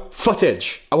 No.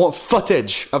 Footage. I want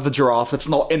footage of the giraffe that's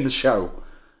not in the show.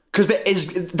 Because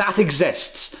that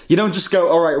exists. You don't just go,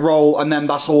 all right, roll, and then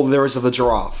that's all there is of the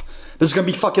giraffe. There's going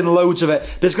to be fucking loads of it.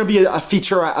 There's going to be a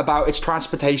featurette about its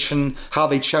transportation, how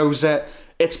they chose it,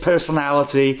 its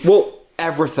personality,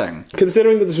 everything.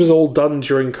 Considering that this was all done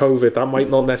during COVID, that might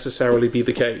not necessarily be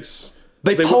the case.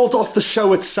 They pulled off the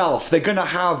show itself. They're going to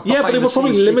have but they were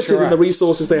probably limited in the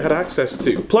resources they had access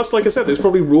to. Plus, like I said, there's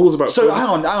probably rules about hang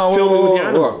on, filming with the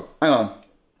animal. Hang on.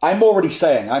 I'm already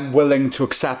saying I'm willing to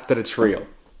accept that it's real.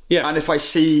 Yeah. And if I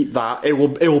see that, it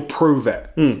will prove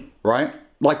it. Right?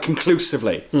 Like,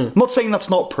 conclusively. I'm not saying that's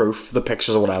not proof, the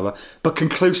pictures or whatever, but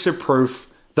conclusive proof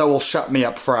that will shut me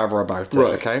up forever about it,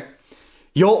 okay?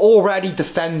 You're already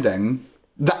defending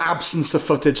the absence of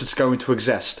footage that's going to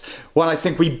exist, when I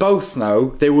think we both know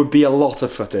there would be a lot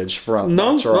of footage for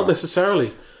No, not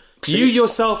necessarily. You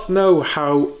yourself know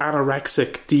how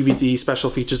anorexic DVD special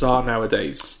features are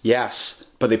nowadays. Yes,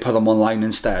 but they put them online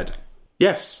instead.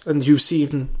 Yes, and you've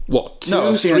seen, what,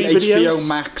 I've seen an videos? HBO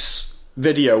Max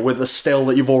video with a still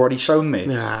that you've already shown me.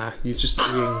 Nah, you're just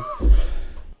doing...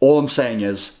 All I'm saying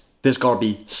is, there's got to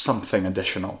be something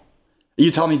additional. You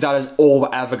tell me that is all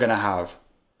we're ever going to have.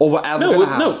 All we're ever going to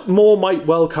have. No, more might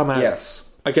well come out.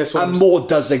 Yes. I guess and more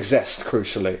does exist,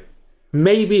 crucially.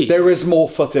 Maybe. There is more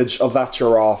footage of that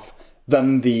giraffe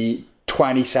than the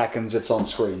 20 seconds it's on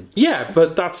screen. Yeah,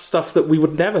 but that's stuff that we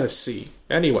would never see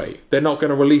anyway. They're not going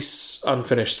to release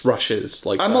unfinished rushes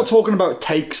like I'm not talking about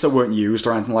takes that weren't used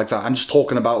or anything like that. I'm just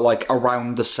talking about, like,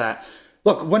 around the set.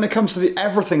 Look, when it comes to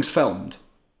everything's filmed.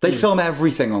 They film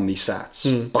everything on these sets,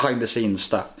 behind the scenes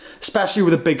stuff. Especially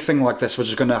with a big thing like this, which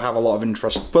is going to have a lot of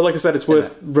interest. But like I said, it's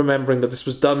worth remembering that this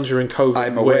was done during COVID.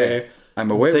 I'm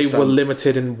aware they were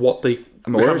limited in what they...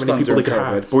 I'm aware how many people they could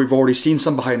have. But we've already seen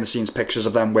some behind the scenes pictures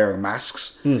of them wearing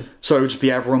masks. So it would just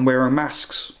be everyone wearing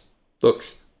masks. Look,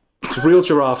 it's a real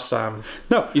giraffe, Sam.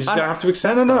 No. You just have to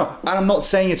accept No. And I'm not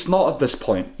saying it's not at this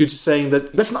point. You're just saying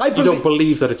that you don't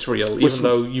believe that it's real, even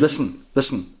though you...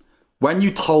 Listen. When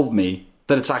you told me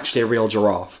that it's actually a real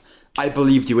giraffe, I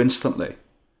believed you instantly.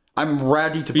 I'm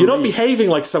ready to believe... You're not behaving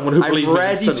like someone who believes me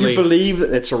instantly. I'm ready to believe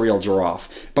that it's a real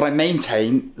giraffe. But I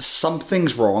maintain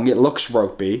something's wrong. It looks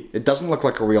ropey. It doesn't look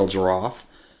like a real giraffe.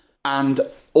 And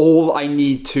all I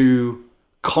need to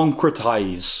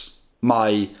concretize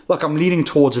my... Look, I'm leaning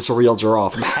towards it's a real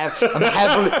giraffe. I'm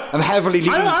heavily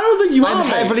leaning... I don't think you are, I'm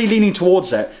heavily leaning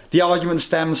towards it. The argument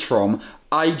stems from...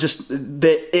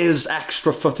 There is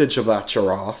extra footage of that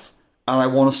giraffe. And I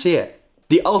want to see it.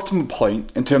 The ultimate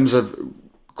point, in terms of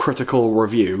critical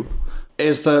review,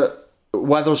 is that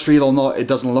whether it's real or not, it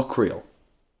doesn't look real.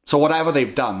 So whatever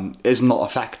they've done is not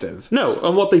effective. No,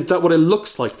 and what they've done, what it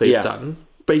looks like they've done,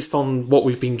 based on what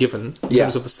we've been given in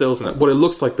terms of the stills in it, what it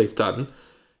looks like they've done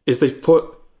is they've put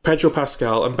Pedro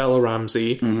Pascal and Bella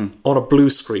Ramsey on a blue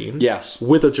screen. Yes.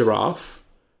 With a giraffe.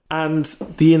 And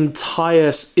the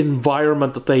entire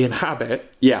environment that they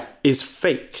inhabit is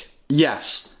fake.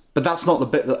 Yes. But that's not the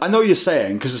bit that... I know you're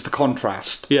saying, because it's the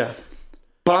contrast. Yeah.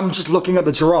 But I'm just looking at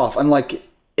the giraffe and, like,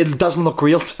 it doesn't look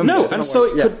real to me. No, and so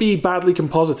it could be badly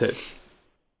composited.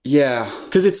 Yeah.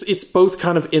 Because it's both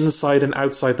kind of inside and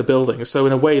outside the building. So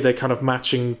in a way, they're kind of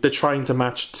matching... They're trying to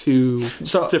match two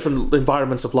different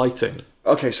environments of lighting.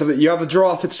 Okay, so you have the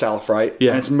giraffe itself, right?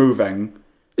 Yeah. And it's moving.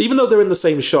 Even though they're in the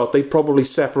same shot, they probably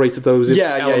separated those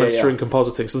elements during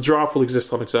compositing. So the giraffe will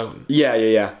exist on its own.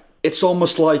 Yeah. It's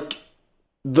almost like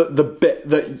the bit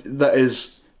that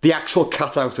is the actual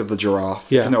cutout of the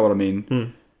giraffe, if you know what I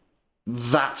mean.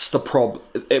 That's the problem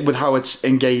with how it's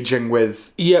engaging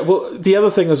with... Yeah, well, the other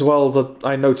thing as well that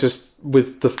I noticed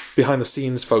with the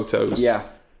behind-the-scenes photos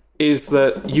is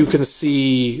that you can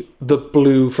see the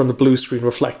blue from the blue screen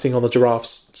reflecting on the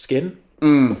giraffe's skin.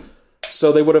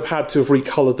 So they would have had to have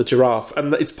recolored the giraffe,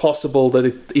 and it's possible that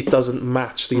it doesn't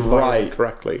match the environment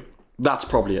correctly. That's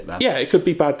probably it then. Yeah, it could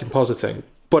be bad compositing,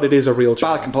 but it is a real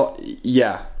giraffe.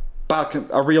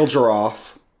 A real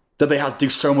giraffe that they had to do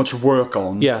so much work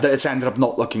on that it's ended up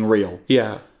not looking real.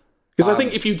 Yeah. Because I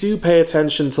think if you do pay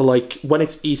attention to, like, when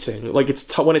it's eating, like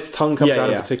when its tongue comes out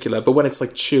in particular, but when it's,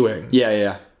 like, chewing...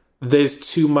 Yeah. There's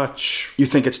too much... You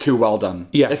think it's too well done.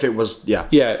 Yeah. If it was... Yeah.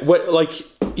 Yeah. Like,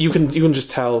 you can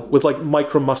just tell with, like,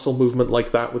 micro muscle movement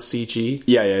like that with CG.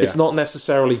 Yeah. It's not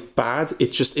necessarily bad.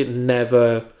 It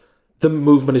never... The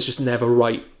movement is just never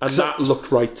right. And that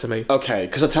looked right to me. Okay.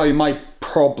 Because I tell you my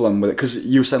problem with it, because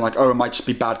you were saying, like, it might just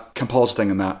be bad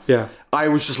compositing and that. Yeah. I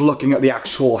was just looking at the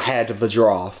actual head of the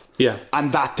giraffe. Yeah.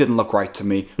 And that didn't look right to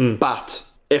me. But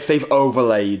if they've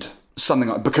overlaid something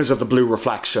like, because of the blue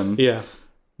reflection... Yeah.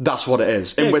 That's what it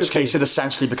is. In which case, it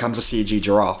essentially becomes a CG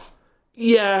giraffe.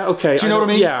 Yeah, okay. Do you know what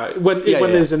I mean? Yeah, when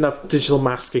there's enough digital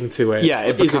masking to it. Yeah,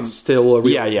 is it still a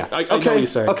real... Yeah. I know what you're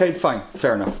saying. Okay, fine.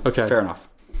 Fair enough. Okay. Fair enough.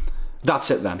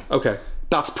 That's it then. Okay.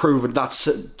 That's proven. That's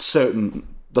certain.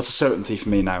 That's a certainty for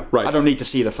me now. Right. I don't need to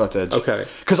see the footage. Okay.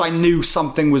 Because I knew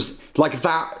something was... Like,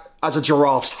 that as a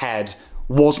giraffe's head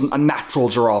wasn't a natural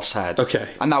giraffe's head. Okay.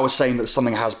 And that was saying that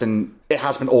something has been... It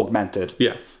has been augmented.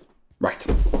 Yeah. Right.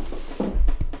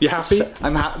 You happy? So,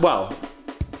 well,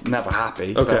 never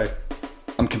happy. Okay.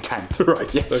 I'm content.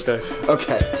 Right. Yes.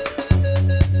 Okay.